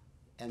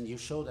 And you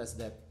showed us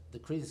that the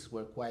critics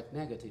were quite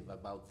negative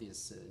about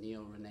this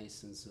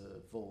neo-Renaissance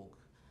vogue.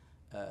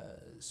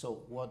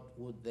 So what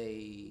would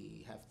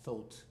they have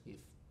thought if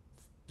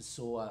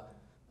Pessoa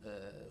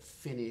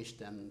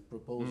finished and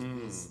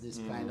proposed this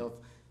kind of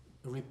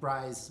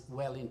reprise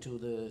well into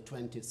the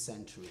 20th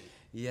century?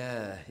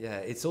 Yeah,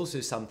 it's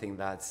also something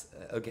that's,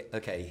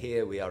 okay,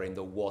 here we are in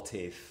the what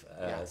if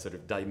sort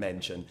of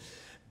dimension.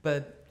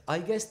 But I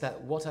guess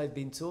that what I've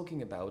been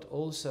talking about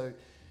also,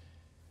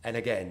 and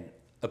again,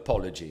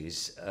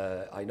 apologies,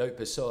 I know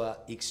Pessoa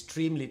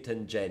extremely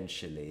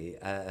tangentially,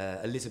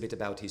 a little bit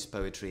about his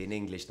poetry in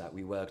English that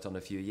we worked on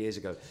a few years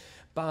ago.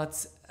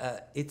 But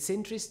it's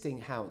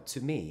interesting how,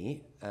 to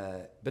me,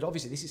 but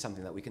obviously this is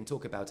something that we can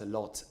talk about a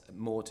lot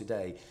more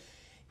today,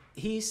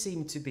 he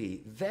seemed to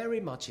be very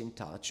much in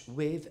touch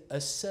with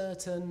a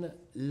certain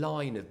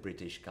line of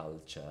British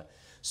culture.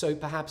 So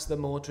perhaps the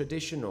more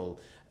traditional,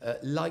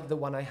 like the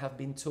one I have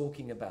been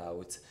talking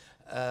about.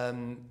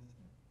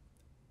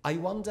 I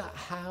wonder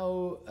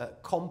how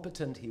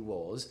competent he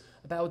was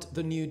about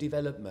the new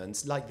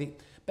developments, like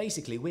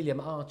basically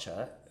William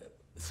Archer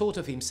thought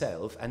of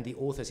himself and the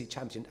authors he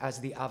championed as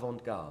the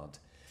avant-garde,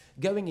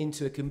 going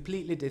into a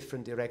completely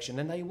different direction.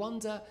 And I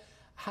wonder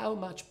how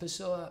much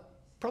Pessoa,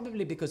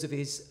 probably because of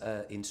his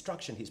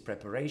instruction, his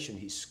preparation,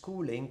 his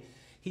schooling,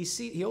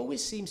 he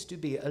always seems to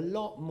be a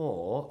lot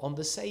more on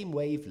the same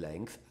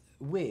wavelength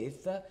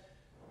with the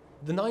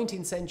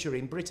 19th century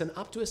in Britain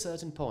up to a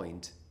certain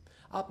point,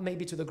 up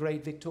maybe to the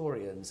great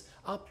Victorians,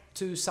 up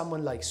to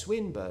someone like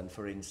Swinburne,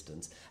 for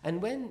instance. And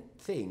when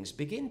things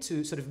begin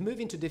to sort of move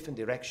into different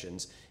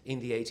directions in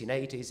the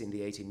 1880s, in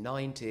the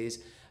 1890s,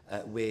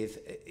 with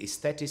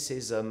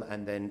aestheticism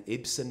and then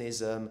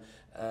Ibsenism,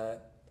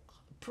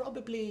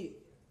 probably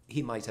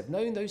he might have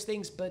known those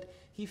things, but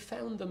he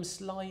found them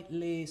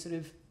slightly sort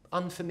of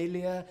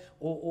unfamiliar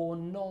or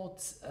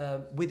not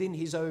within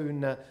his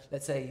own,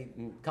 let's say,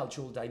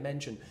 cultural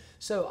dimension.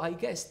 So I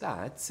guess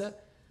that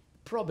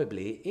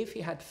probably if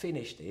he had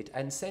finished it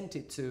and sent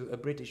it to a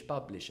British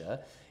publisher,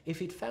 if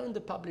he'd found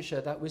a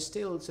publisher that was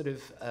still sort of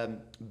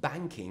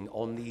banking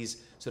on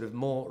these sort of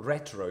more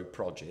retro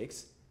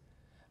projects,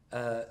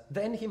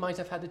 then he might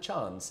have had a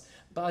chance.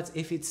 But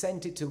if he'd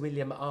sent it to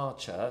William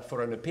Archer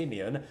for an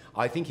opinion,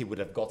 I think he would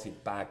have got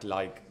it back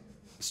like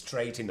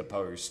straight in the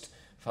post,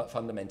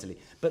 fundamentally.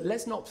 But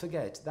let's not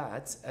forget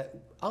that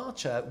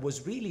Archer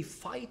was really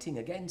fighting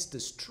against a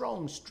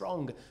strong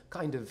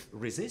kind of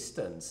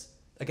resistance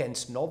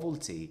against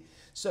novelty.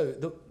 So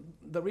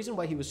the reason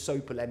why he was so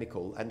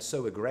polemical and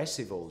so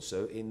aggressive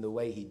also in the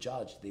way he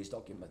judged these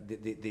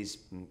these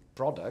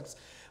products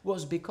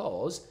was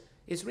because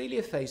it's really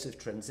a phase of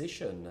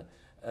transition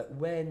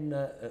when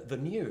the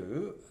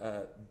new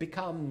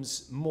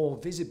becomes more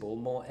visible,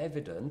 more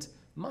evident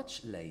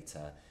much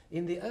later.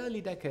 In the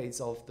early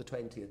decades of the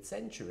 20th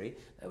century,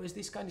 there was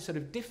this kind of sort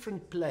of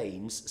different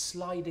planes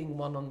sliding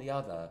one on the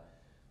other.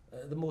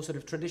 The more sort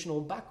of traditional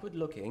backward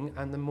looking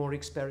and the more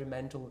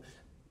experimental,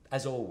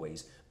 as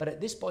always. But at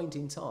this point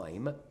in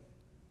time,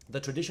 the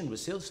tradition was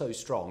still so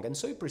strong and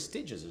so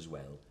prestigious as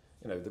well.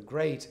 You know, the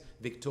great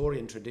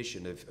Victorian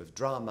tradition of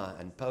drama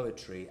and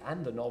poetry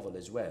and the novel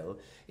as well,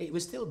 it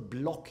was still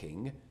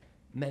blocking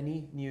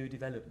many new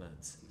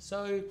developments.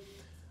 So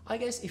I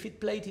guess if it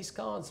played his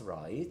cards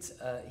right,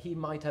 he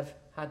might have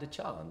had a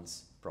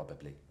chance,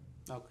 probably.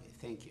 Okay,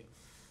 thank you.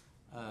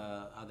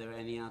 Are there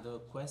any other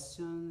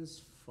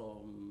questions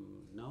from...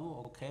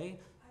 No? Okay.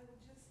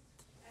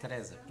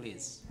 Teresa,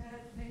 please.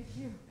 Thank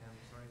you.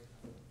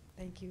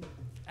 Thank you.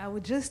 I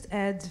would just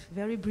add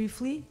very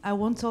briefly, I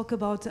won't talk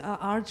about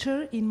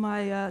Archer in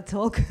my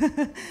talk,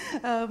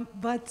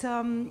 but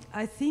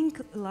I think,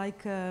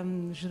 like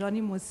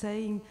Geronimo was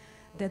saying,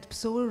 that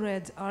Pessoa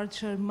read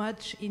Archer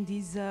much in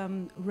this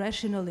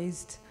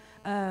rationalist,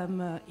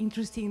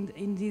 interesting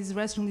in this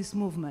rationalist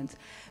movement,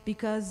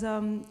 because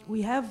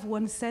we have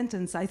one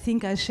sentence, I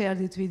think I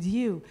shared it with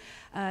you,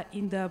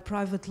 in the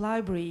private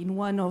library, in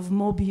one of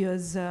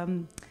Mobius'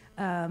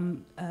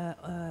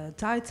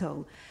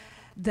 title,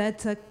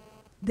 that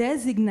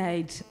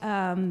designate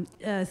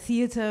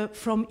theater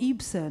from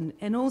Ibsen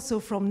and also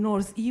from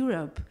North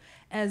Europe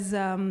as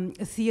a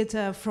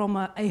theater from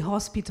a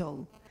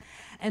hospital.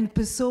 And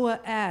Pessoa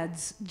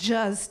adds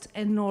just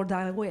and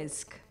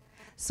Nordalesque.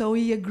 So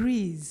he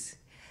agrees.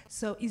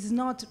 So he's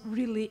not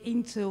really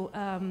into,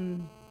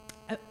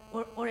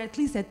 or at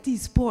least at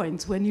this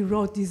point when he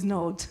wrote this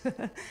note,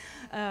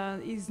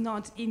 he's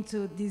not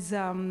into this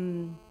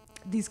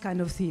kind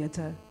of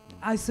theater,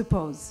 I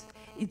suppose.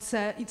 It's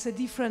a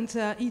different,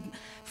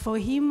 for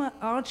him,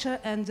 Archer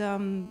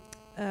and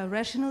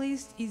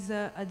Rationalist is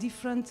a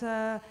different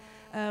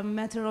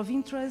matter of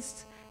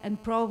interest,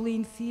 and probably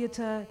in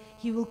theater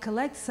he will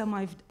collect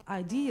some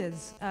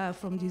ideas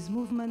from these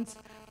movements,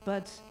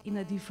 but in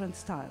a different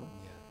style.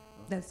 Yeah.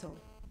 That's all.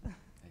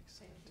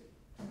 Excellent.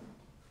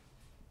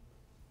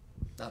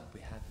 We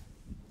have.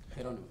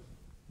 I don't know.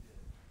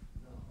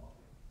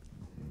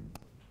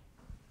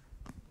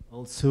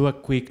 Also a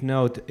quick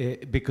note,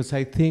 because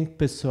I think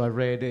Pessoa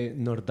read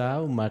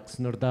Nordau, Max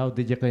Nordau,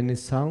 the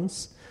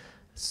Renaissance.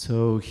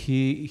 So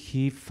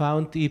he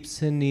found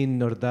Ibsen in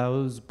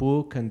Nordau's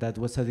book, and that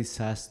was a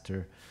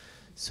disaster.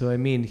 So I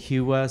mean, he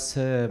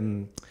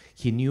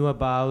knew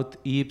about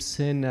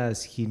Ibsen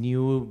as he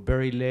knew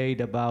very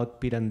late about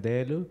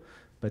Pirandello,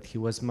 but he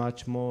was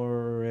much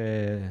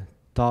more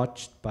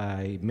touched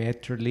by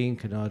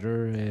Maeterlinck and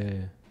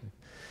other.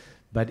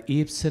 But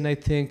Ibsen, I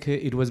think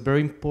it was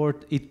very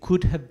important. It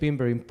could have been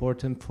very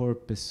important for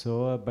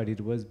Pessoa, but it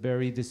was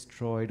very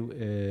destroyed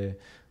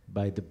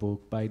by the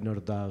book by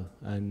Nordau,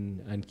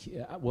 and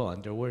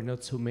there were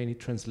not so many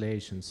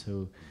translations.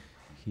 So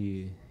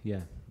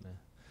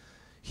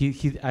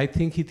I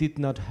think he did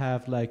not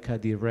have like a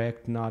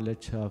direct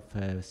knowledge of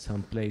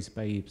some plays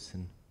by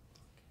Ibsen.